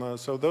 And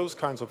so those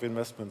kinds of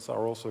investments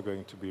are also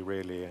going to be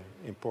really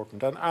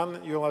important.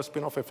 And you'll have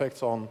spin-off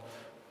effects on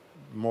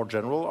more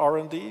general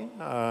R&D,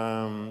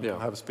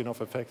 have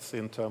spin-off effects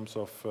in terms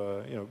of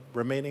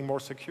remaining more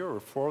secure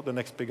for the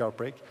next big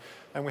outbreak.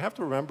 And we have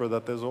to remember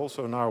that there's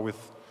also now, with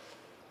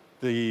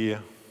the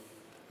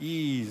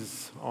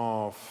ease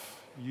of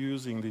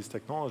using these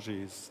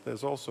technologies,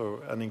 there's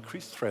also an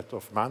increased threat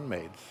of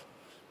man-made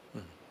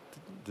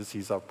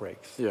disease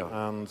outbreaks.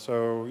 Yeah. And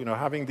so,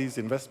 having these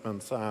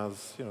investments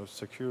as,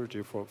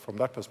 security from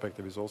that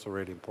perspective is also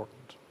really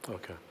important.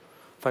 Okay.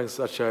 Thanks,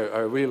 actually. I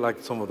really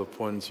liked some of the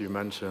points you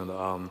mentioned.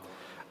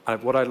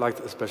 And what I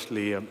liked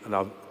especially, and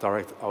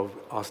I'll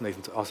ask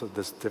Nathan to answer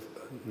this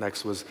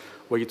next, was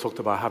where you talked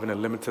about having a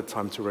limited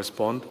time to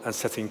respond and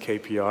setting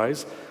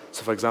KPIs.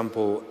 So for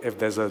example, if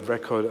there's a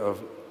record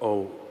of,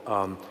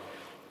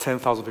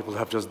 10,000 people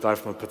have just died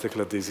from a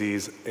particular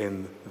disease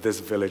in this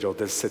village or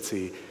this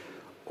city,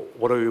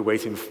 what are we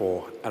waiting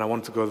for? And I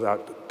want to go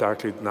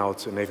directly now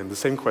to Nathan. The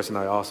same question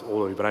I asked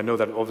all of you, but I know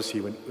that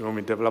obviously when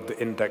we developed the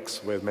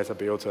index with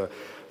Metabiota,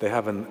 they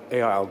have an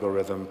AI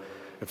algorithm.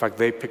 In fact,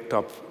 they picked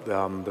up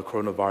the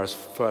coronavirus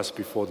first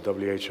before the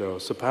WHO.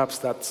 So perhaps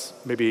that's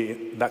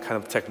maybe that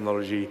kind of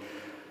technology,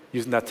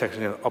 using that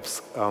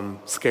technology and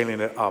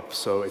scaling it up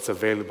so it's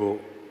available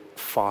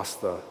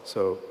faster.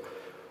 So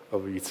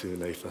over you to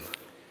Nathan.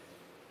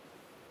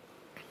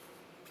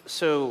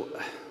 So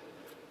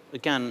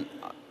again,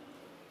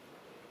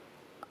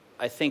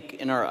 I think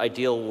in our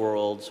ideal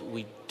worlds,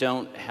 we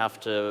don't have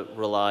to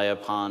rely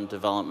upon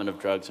development of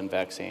drugs and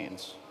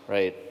vaccines,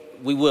 right?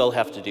 We will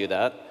have to do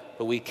that,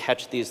 but we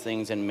catch these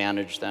things and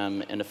manage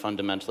them in a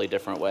fundamentally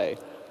different way,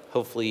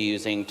 hopefully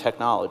using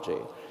technology.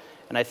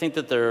 And I think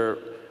that there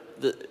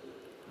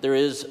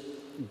is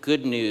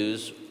good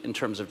news in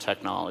terms of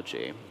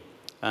technology.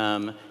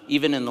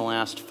 Even in the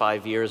last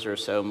 5 years or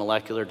so,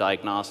 molecular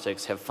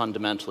diagnostics have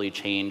fundamentally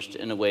changed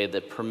in a way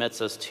that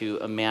permits us to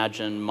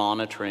imagine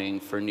monitoring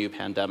for new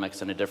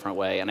pandemics in a different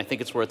way. And I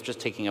think it's worth just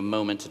taking a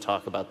moment to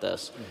talk about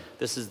this.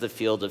 This is the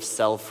field of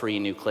cell-free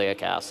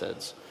nucleic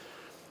acids.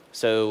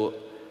 So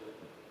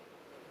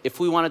if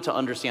we wanted to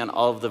understand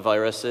all of the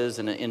viruses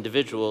in an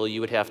individual, you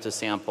would have to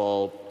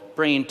sample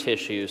brain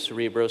tissue,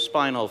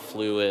 cerebrospinal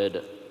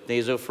fluid,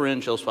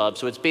 nasopharyngeal swab.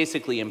 So it's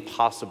basically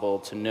impossible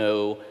to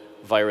know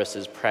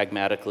viruses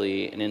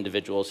pragmatically in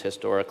individuals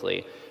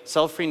historically.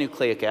 Cell-free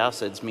nucleic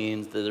acids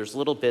means that there's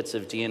little bits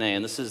of DNA,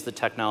 and this is the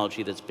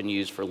technology that's been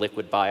used for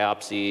liquid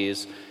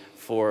biopsies,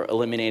 for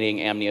eliminating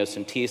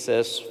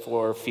amniocentesis,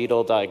 for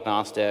fetal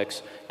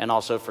diagnostics, and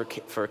also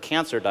for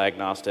cancer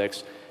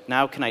diagnostics,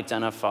 now can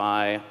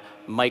identify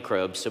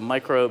microbes. So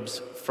microbes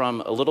from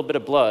a little bit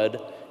of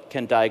blood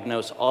can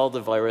diagnose all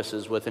the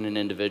viruses within an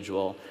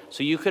individual.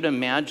 So you could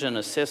imagine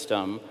a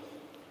system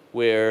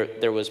where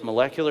there was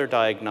molecular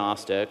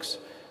diagnostics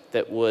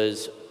that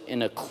was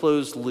in a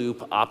closed loop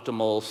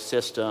optimal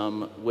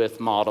system with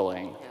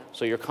modeling.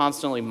 So you're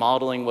constantly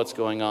modeling what's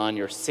going on,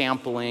 you're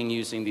sampling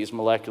using these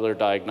molecular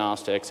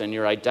diagnostics, and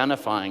you're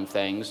identifying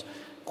things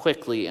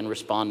quickly and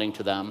responding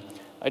to them.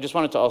 I just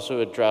wanted to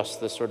also address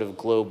this sort of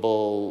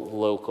global,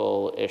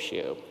 local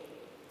issue.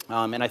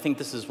 And I think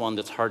this is one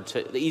that's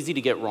easy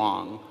to get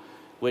wrong,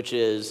 which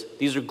is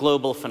these are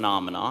global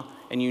phenomena,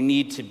 and you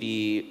need to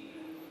be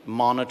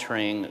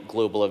monitoring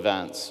global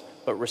events.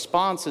 But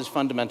response is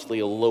fundamentally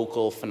a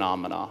local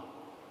phenomena,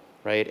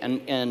 right?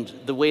 And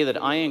the way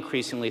that I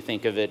increasingly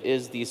think of it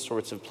is these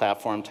sorts of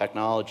platform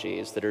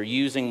technologies that are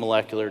using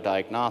molecular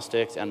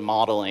diagnostics and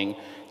modeling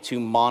to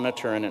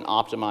monitor in an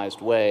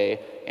optimized way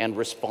and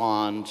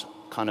respond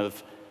kind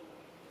of,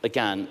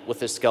 again,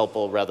 with a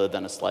scalpel rather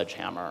than a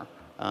sledgehammer.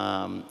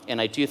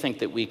 And I do think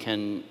that we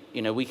can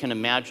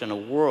imagine a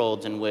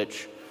world in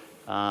which,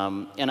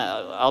 and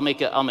I'll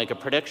make a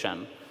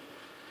prediction.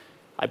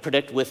 I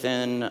predict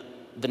within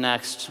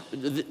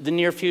the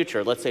near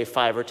future, let's say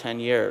 5 or 10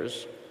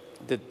 years,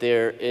 that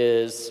there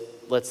is,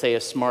 let's say, a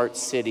smart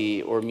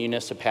city or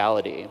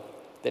municipality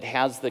that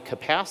has the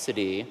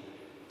capacity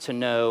to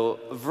know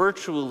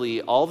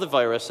virtually all the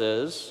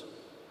viruses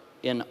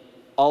in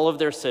all of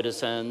their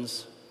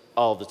citizens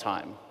all the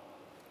time.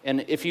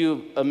 And if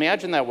you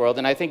imagine that world,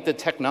 and I think the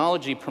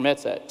technology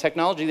permits it,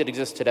 technology that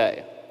exists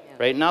today,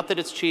 right? Not that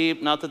it's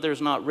cheap, not that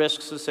there's not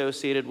risks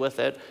associated with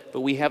it,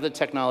 but we have the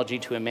technology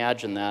to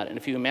imagine that. And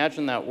if you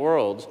imagine that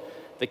world,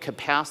 the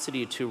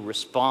capacity to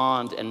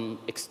respond and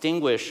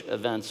extinguish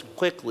events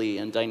quickly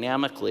and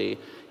dynamically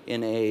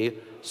in a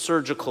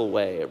surgical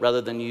way,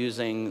 rather than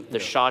using the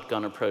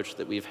shotgun approach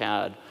that we've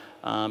had.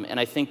 And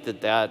I think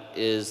that that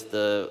is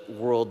the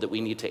world that we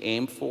need to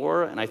aim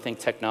for, and I think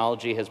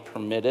technology has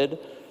permitted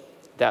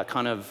that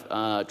kind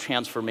of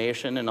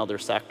transformation in other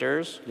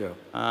sectors.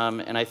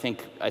 And I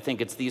think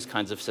it's these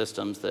kinds of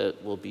systems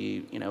that will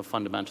be,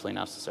 fundamentally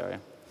necessary.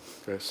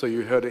 Okay, so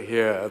you heard it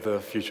here at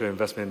the Future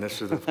Investment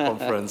Initiative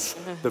Conference,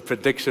 the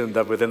prediction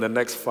that within the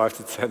next 5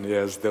 to 10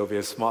 years, there'll be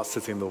a smart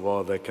city in the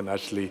world that can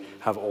actually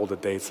have all the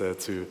data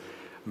to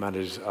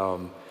manage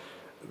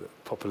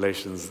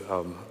population's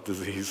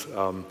disease.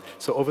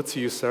 So over to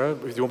you, Sarah.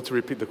 Do you want to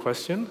repeat the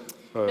question?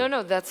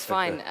 No, that's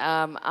fine. Okay.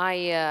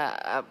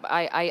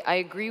 I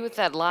agree with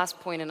that last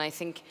point, and I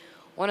think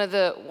one of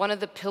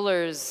the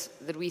pillars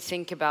that we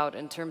think about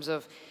in terms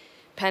of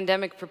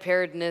pandemic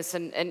preparedness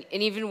and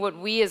even what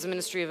we as a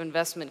Ministry of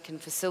Investment can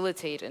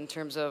facilitate in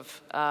terms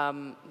of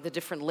the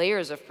different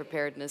layers of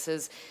preparedness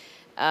is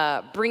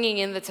bringing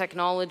in the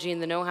technology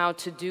and the know-how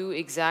to do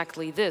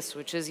exactly this,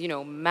 which is,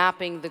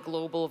 mapping the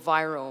global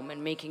virome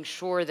and making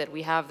sure that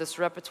we have this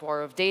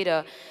repertoire of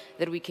data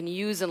that we can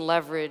use and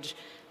leverage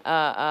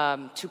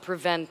to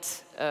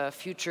prevent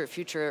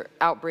future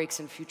outbreaks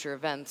and future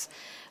events.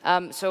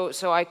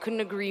 So I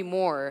couldn't agree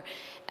more.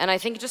 And I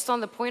think just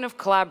on the point of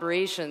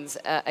collaborations,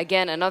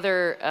 again,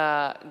 another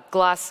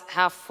glass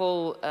half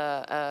full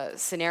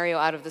scenario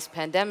out of this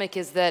pandemic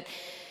is that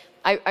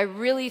I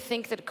really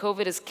think that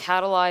COVID has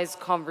catalyzed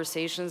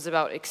conversations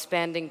about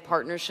expanding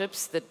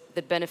partnerships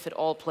that benefit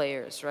all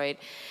players, right?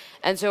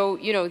 And so,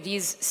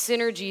 these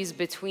synergies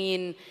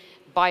between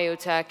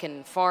biotech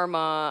and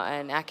pharma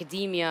and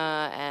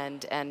academia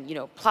and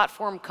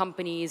platform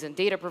companies and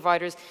data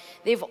providers,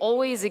 they've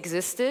always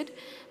existed.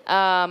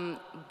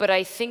 But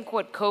I think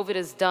what COVID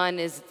has done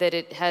is that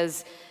it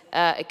has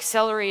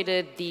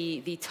accelerated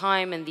the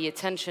time and the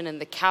attention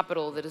and the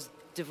capital that is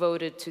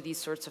devoted to these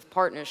sorts of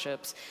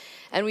partnerships.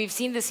 And we've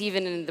seen this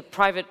even in the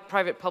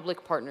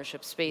private-public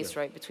partnership space,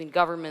 right, between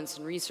governments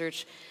and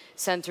research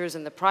centers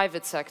and the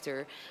private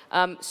sector.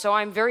 So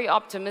I'm very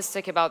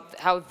optimistic about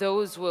how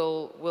those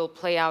will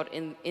play out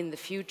in the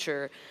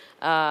future.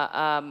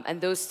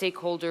 And those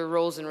stakeholder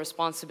roles and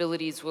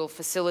responsibilities will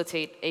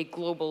facilitate a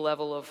global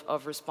level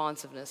of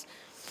responsiveness.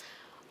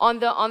 On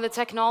the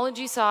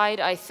technology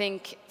side, I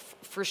think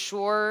for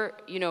sure,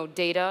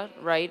 data,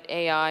 right,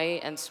 AI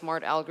and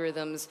smart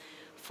algorithms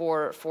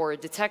for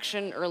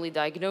detection, early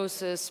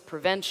diagnosis,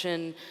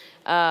 prevention,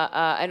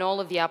 and all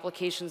of the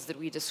applications that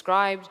we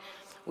described.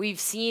 We've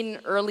seen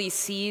early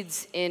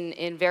seeds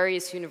in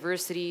various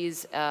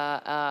universities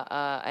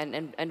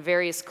and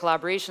various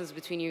collaborations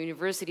between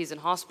universities and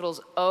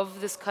hospitals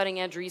of this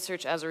cutting-edge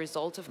research as a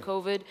result of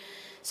COVID.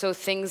 So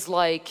things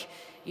like,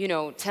 you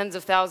know, tens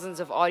of thousands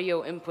of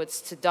audio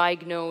inputs to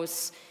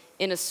diagnose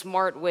in a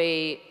smart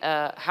way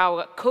how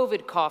a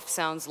COVID cough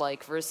sounds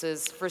like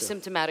versus for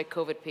symptomatic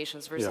COVID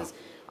patients versus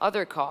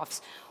other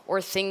coughs,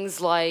 or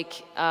things like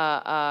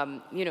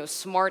you know,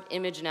 smart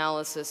image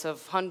analysis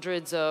of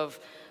hundreds of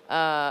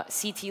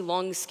CT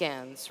lung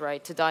scans,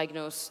 right, to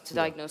diagnose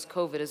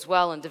COVID as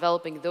well, and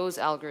developing those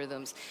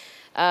algorithms.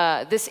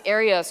 This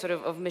area sort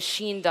of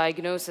machine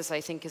diagnosis,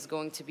 I think, is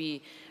going to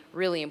be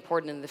really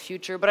important in the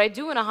future. But I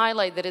do want to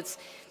highlight that it's,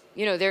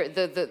 you know,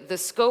 the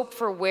scope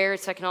for where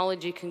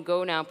technology can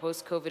go now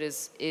post-COVID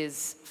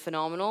is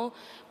phenomenal,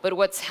 but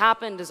what's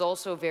happened is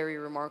also very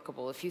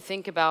remarkable. If you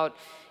think about,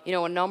 you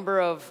know, a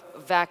number of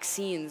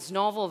vaccines,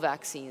 novel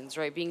vaccines,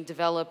 right, being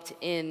developed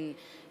in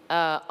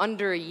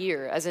under a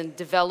year, as in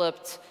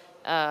developed,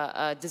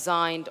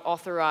 designed,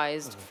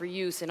 authorized for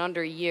use in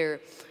under a year,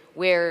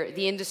 where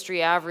the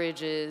industry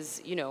average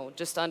is, you know,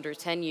 just under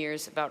 10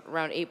 years, about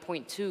around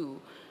 8.2,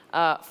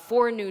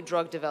 for new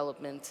drug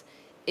development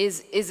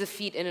is a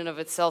feat in and of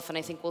itself, and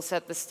I think will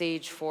set the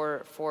stage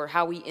for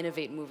how we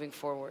innovate moving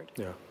forward.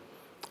 Yeah,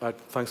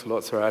 thanks a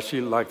lot, Sarah. I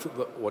actually liked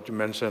what you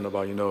mentioned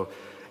about, you know,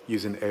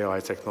 using AI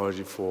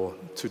technology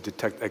to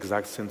detect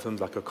exact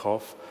symptoms like a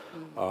cough.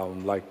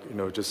 Like, you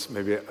know, just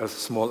maybe a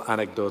small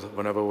anecdote,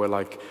 whenever we're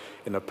like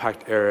in a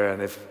packed area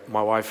and if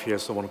my wife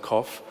hears someone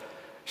cough,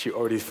 she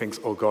already thinks,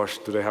 oh gosh,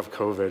 do they have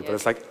COVID? But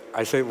it's like,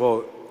 I say,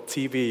 well,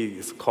 TB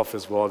is cough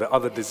as well. The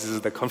other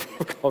diseases that come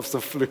from coughs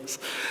and flus.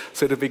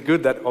 So it'd be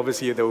good that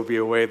obviously there will be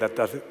a way that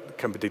that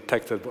can be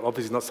detected, but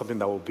obviously not something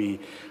that will be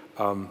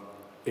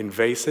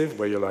invasive,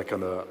 where you're like on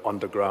the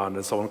underground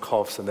and someone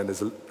coughs and then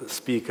there's a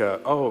speaker,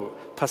 oh,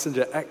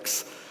 passenger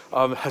X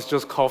has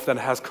just coughed and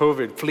has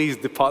COVID, please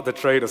depart the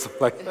train or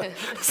something like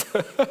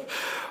that.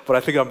 But I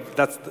think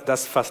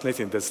that's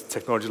fascinating, there's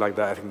technology like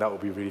that. I think that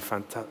would be really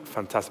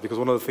fantastic, because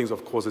one of the things,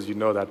 of course, is, you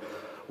know, that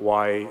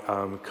why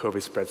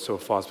COVID spread so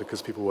fast,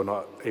 because people were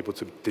not able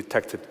to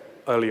detect it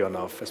early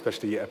enough,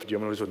 especially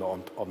epidemiologists were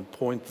not on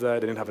point there.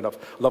 They didn't have enough.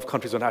 A lot of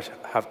countries don't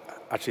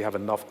actually have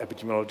enough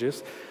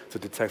epidemiologists to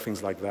detect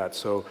things like that.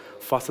 So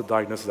faster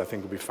diagnosis, I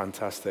think, would be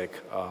fantastic.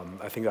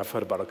 I think I've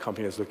heard about a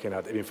company that's looking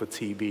at, even for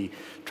TB,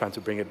 trying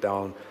to bring it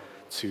down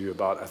to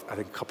about, I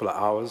think, a couple of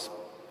hours.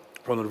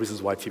 One of the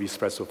reasons why TB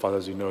spreads so fast,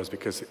 as you know, is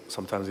because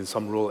sometimes in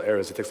some rural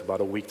areas it takes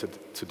about a week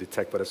to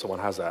detect whether someone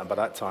has that. And by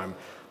that time,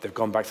 they've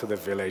gone back to their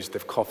village,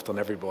 they've coughed on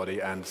everybody,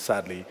 and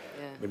sadly,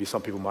 maybe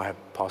some people might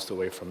have passed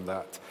away from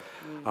that.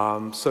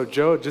 So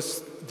Joe,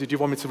 did you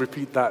want me to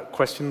repeat that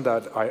question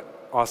that I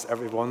asked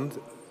everyone?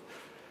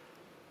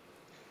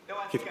 No,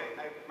 I think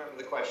I remember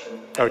the question.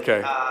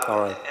 Okay, all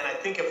right. And I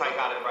think if I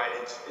got it right,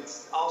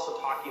 it's also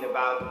talking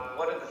about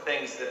what are the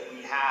things that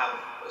we have,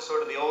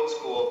 sort of the old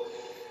school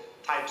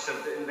types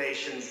of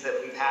innovations that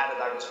we've had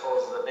at our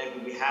disposal that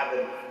maybe we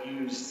haven't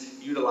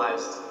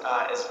utilized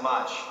as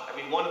much. I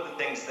mean, one of the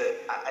things that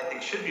I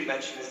think should be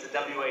mentioned is the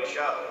WHO.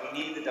 We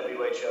need the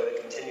WHO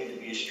to continue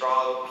to be a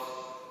strong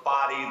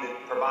body that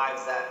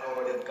provides that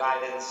normative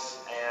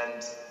guidance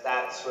and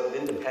that sort of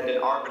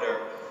independent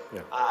arbiter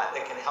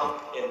that can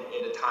help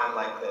in a time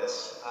like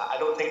this. I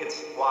don't think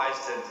it's wise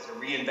to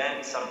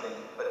reinvent something,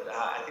 but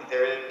I think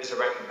there is a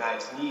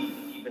recognized need,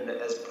 even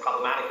as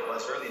problematic it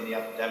was early in the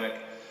epidemic,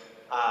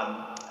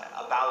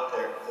 about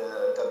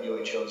the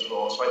WHO's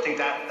role. So I think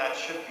that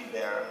should be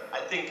there. I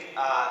think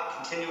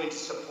continuing to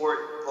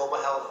support global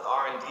health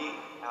R&D,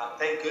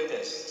 thank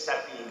goodness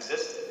CEPI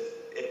existed.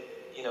 If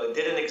it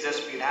didn't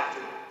exist, we'd have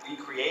to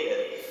recreate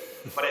it.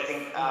 But I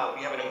think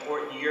we have an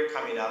important year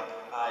coming up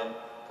in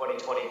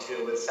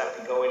 2022 with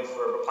CEPI going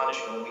for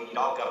replenishment, and we need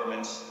all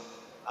governments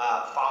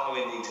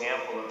following the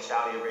example of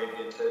Saudi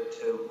Arabia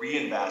to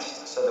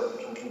reinvest so that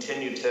we can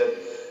continue to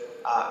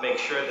make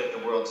sure that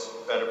the world's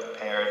better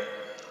prepared.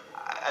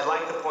 I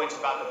like the points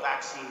about the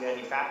vaccine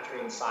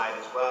manufacturing side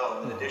as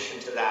well. In addition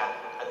to that,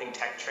 I think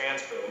tech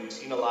transfer, we've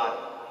seen a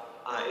lot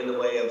in the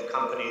way of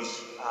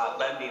companies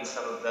lending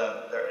some of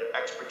their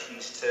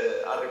expertise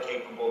to other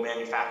capable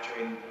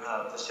manufacturing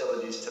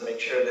facilities to make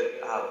sure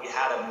that we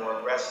had a more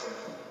aggressive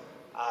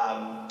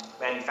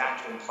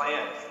manufacturing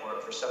plan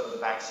for some of the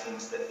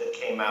vaccines that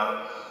came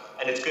out.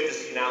 And it's good to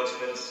see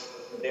announcements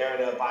with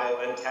Moderna,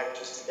 BioNTech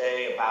just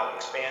today about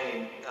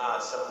expanding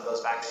some of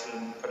those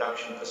vaccine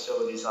production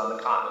facilities on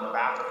the continent of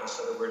Africa,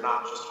 so that we're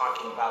not just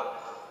talking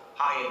about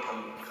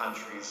high-income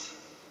countries.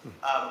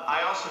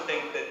 I also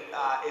think that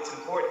it's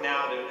important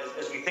now that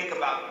as we think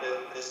about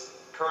this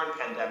current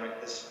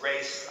pandemic, this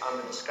race on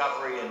the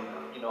discovery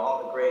and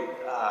all the great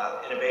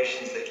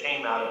innovations that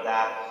came out of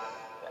that,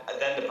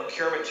 then the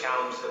procurement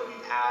challenge that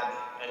we've had,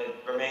 and it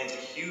remains a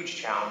huge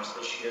challenge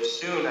this year.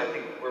 Soon, I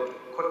think we're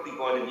quickly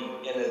going to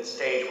be in a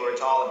stage where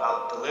it's all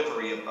about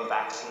delivery of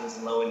vaccines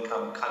in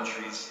low-income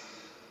countries.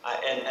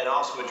 and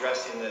also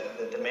addressing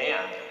the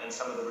demand and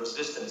some of the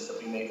resistance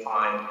that we may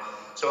find.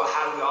 So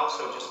how do we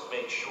also just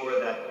make sure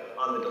that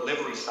on the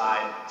delivery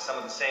side, some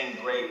of the same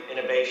great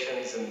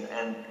innovations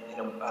and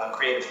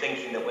creative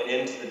thinking that went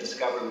into the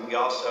discovery, we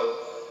also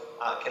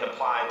can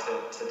apply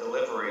to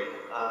delivery,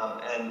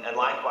 and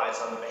likewise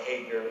on the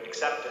behavior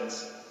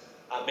acceptance,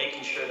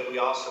 making sure that we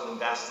also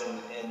invest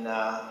in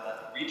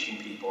reaching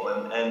people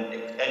and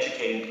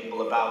educating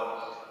people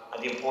about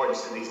the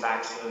importance of these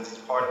vaccines as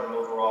part of an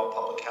overall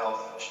public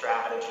health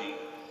strategy.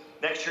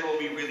 Next year will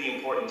be really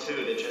important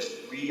too, to just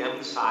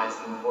re-emphasize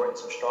the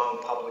importance of strong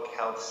public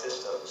health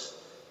systems.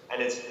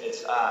 And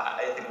it's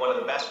I think one of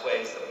the best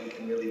ways that we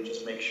can really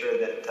just make sure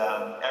that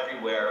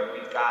everywhere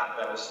we've got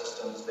better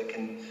systems that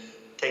can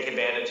take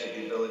advantage of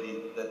the ability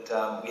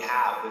that we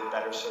have with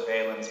better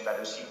surveillance,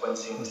 better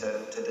sequencing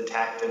to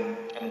detect and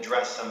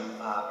address some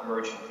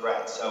emerging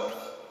threats. So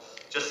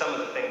just some of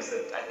the things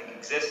that I think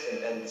exist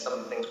and some of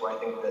the things where I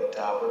think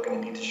that we're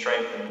going to need to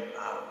strengthen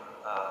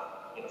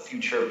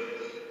future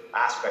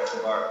aspects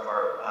of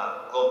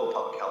our global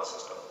public health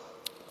system.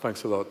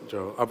 Thanks a lot,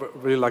 Joe. I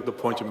really like the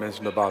point you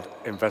mentioned about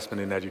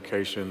investment in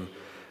education,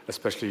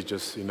 especially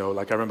just,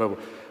 like I remember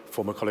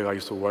former colleague I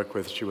used to work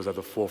with, she was at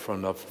the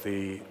forefront of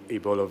the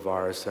Ebola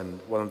virus, and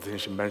one of the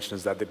things she mentioned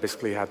is that they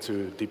basically had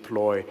to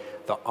deploy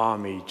the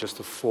army just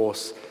to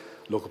force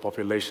local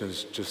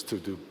populations just to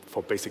do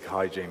for basic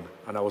hygiene.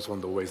 And that was one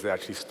of the ways they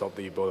actually stopped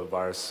the Ebola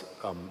virus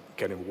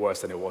getting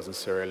worse than it was in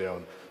Sierra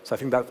Leone. So I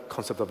think that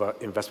concept of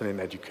investment in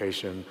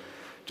education,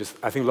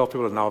 I think a lot of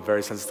people are now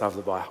very sensitive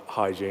about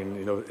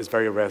hygiene. It's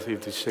very rare for you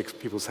to shake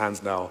people's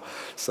hands now.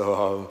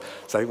 So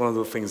I think one of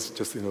the things,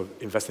 just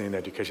investing in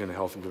education and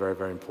health is very,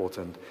 very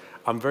important.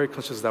 I'm very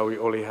conscious that we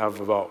only have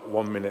about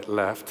 1 minute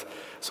left.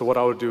 So what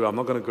I would do, I'm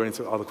not going to go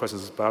into other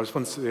questions, but I just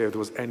want to see if there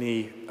was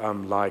any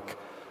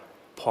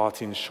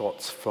parting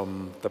shots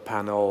from the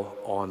panel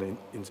on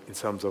in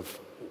terms of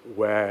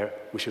where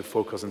we should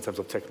focus in terms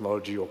of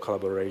technology or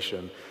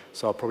collaboration.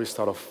 So I'll probably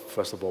start off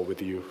first of all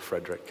with you,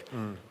 Frederik.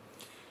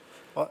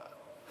 Well,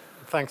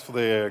 thanks for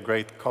the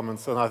great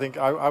comments, and I think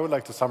I would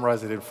like to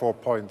summarize it in 4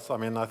 points. I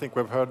mean, I think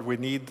we've heard we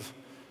need,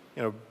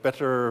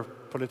 better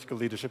political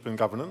leadership and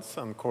governance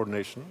and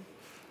coordination.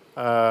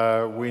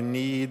 We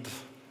need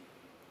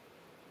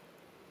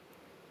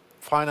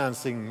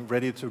financing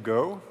ready to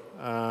go,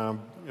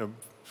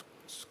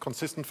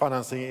 consistent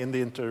financing in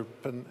the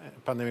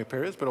inter-pandemic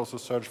periods, but also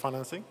surge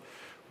financing.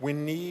 We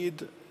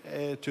need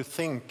to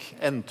think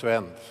end to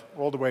end,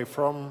 all the way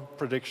from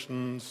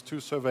predictions to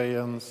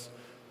surveillance,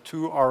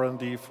 to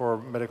R&D for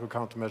medical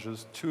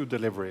countermeasures, to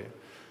delivery.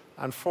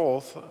 And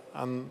fourth,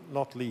 and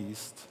not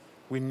least,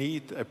 we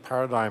need a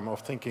paradigm of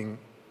thinking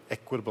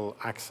equitable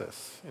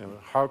access.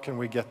 How can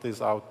we get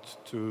this out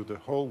to the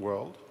whole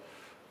world?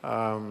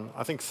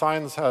 I think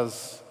science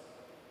has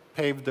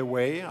paved the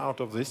way out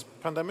of this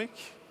pandemic,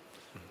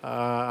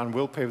 and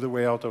will pave the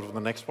way out of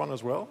the next one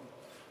as well.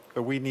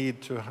 But we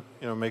need to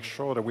make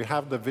sure that we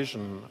have the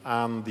vision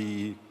and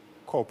the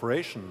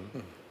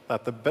cooperation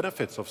that the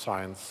benefits of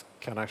science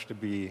can actually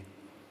be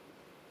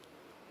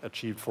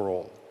achieved for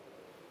all.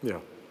 Yeah,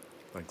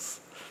 thanks.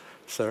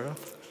 Sara?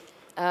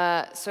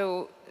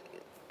 So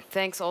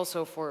thanks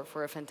also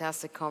for a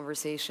fantastic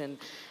conversation.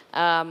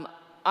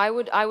 I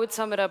would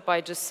sum it up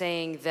by just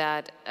saying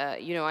that,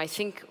 I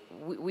think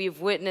we've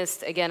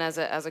witnessed, again, as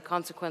a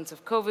consequence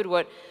of COVID,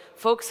 what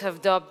folks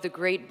have dubbed the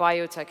great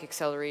biotech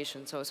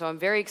acceleration. So I'm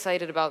very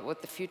excited about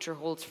what the future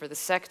holds for the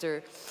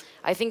sector.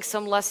 I think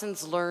some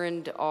lessons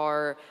learned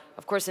are,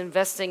 of course,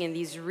 investing in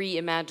these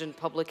reimagined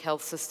public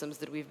health systems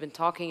that we've been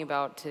talking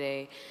about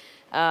today.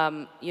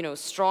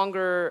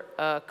 Stronger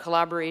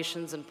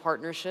collaborations and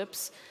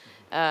partnerships.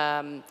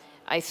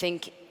 I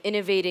think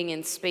innovating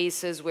in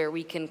spaces where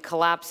we can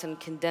collapse and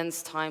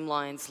condense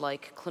timelines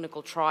like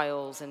clinical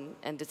trials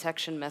and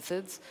detection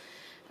methods.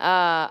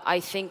 I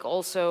think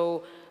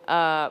also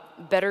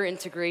better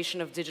integration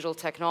of digital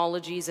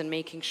technologies and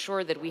making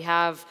sure that we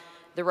have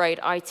the right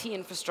IT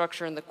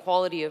infrastructure and the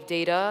quality of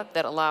data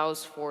that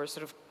allows for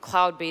sort of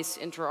cloud-based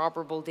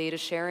interoperable data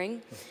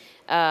sharing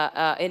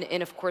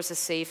in, of course, a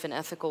safe and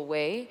ethical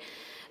way.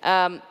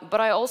 But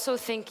I also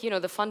think,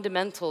 the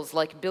fundamentals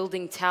like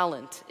building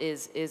talent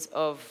is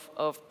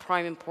of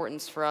prime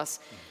importance for us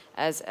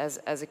as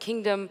a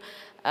kingdom.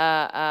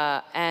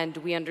 And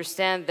we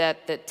understand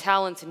that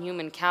talent and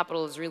human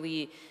capital is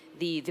really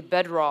the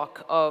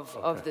bedrock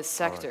of this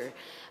sector.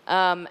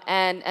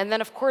 And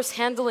then, of course,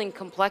 handling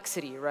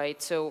complexity,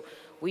 right? So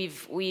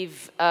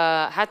we've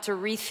had to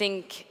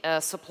rethink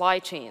supply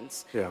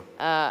chains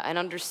and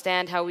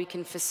understand how we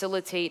can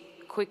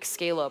facilitate quick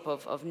scale-up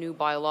of new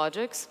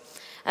biologics.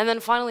 And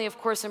then finally, of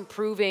course,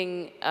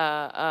 improving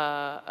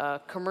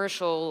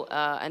commercial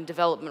and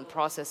development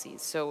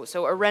processes.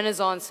 So a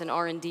renaissance in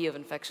R&D of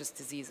infectious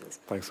diseases.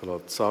 Thanks a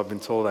lot. So I've been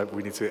told that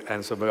we need to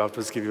end, so maybe I'll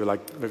just give you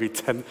maybe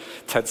 10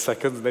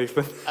 seconds,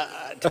 Nathan.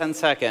 10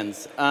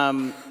 seconds.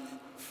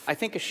 I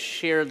think a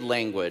shared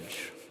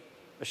language,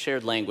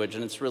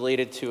 and it's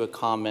related to a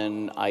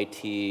common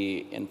IT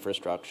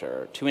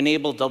infrastructure. To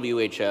enable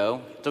WHO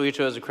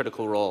has a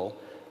critical role,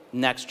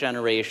 next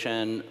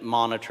generation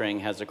monitoring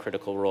has a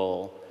critical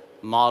role.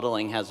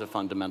 Modeling has a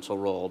fundamental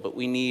role, but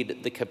we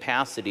need the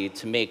capacity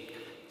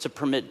to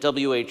permit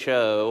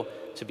WHO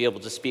to be able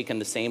to speak in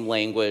the same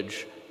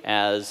language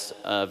as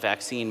a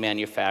vaccine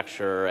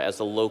manufacturer, as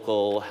a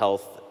local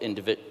health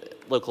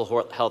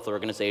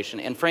organization,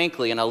 and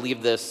frankly, and I'll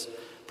leave this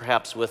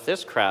perhaps with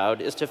this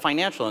crowd, is to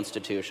financial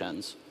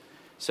institutions.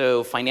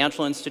 So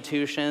financial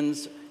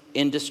institutions,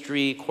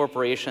 industry,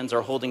 corporations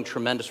are holding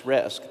tremendous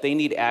risk. They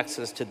need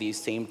access to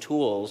these same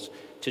tools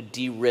to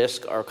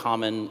de-risk our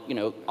common,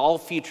 all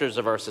features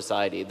of our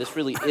society. This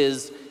really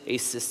is a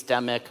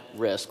systemic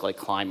risk like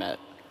climate,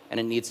 and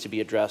it needs to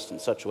be addressed in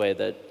such a way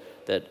that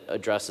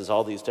addresses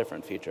all these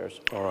different features.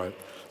 All right.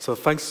 So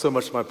thanks so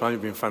much, my panel.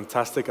 You've been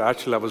fantastic. I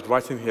was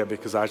writing here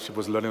because I actually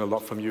was learning a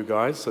lot from you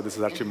guys. So this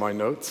is actually my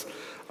notes.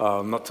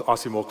 Not to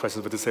ask you more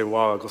questions, but to say,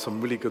 wow, I've got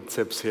some really good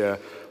tips here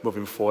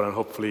moving forward, and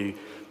hopefully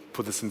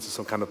put this into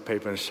some kind of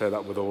paper and share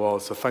that with the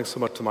world. So thanks so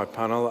much to my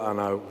panel,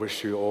 and I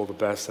wish you all the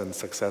best and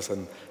success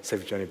and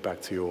safe journey back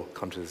to your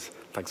countries.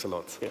 Thanks a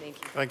lot. Thank you.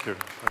 Thank you.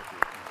 Thank you.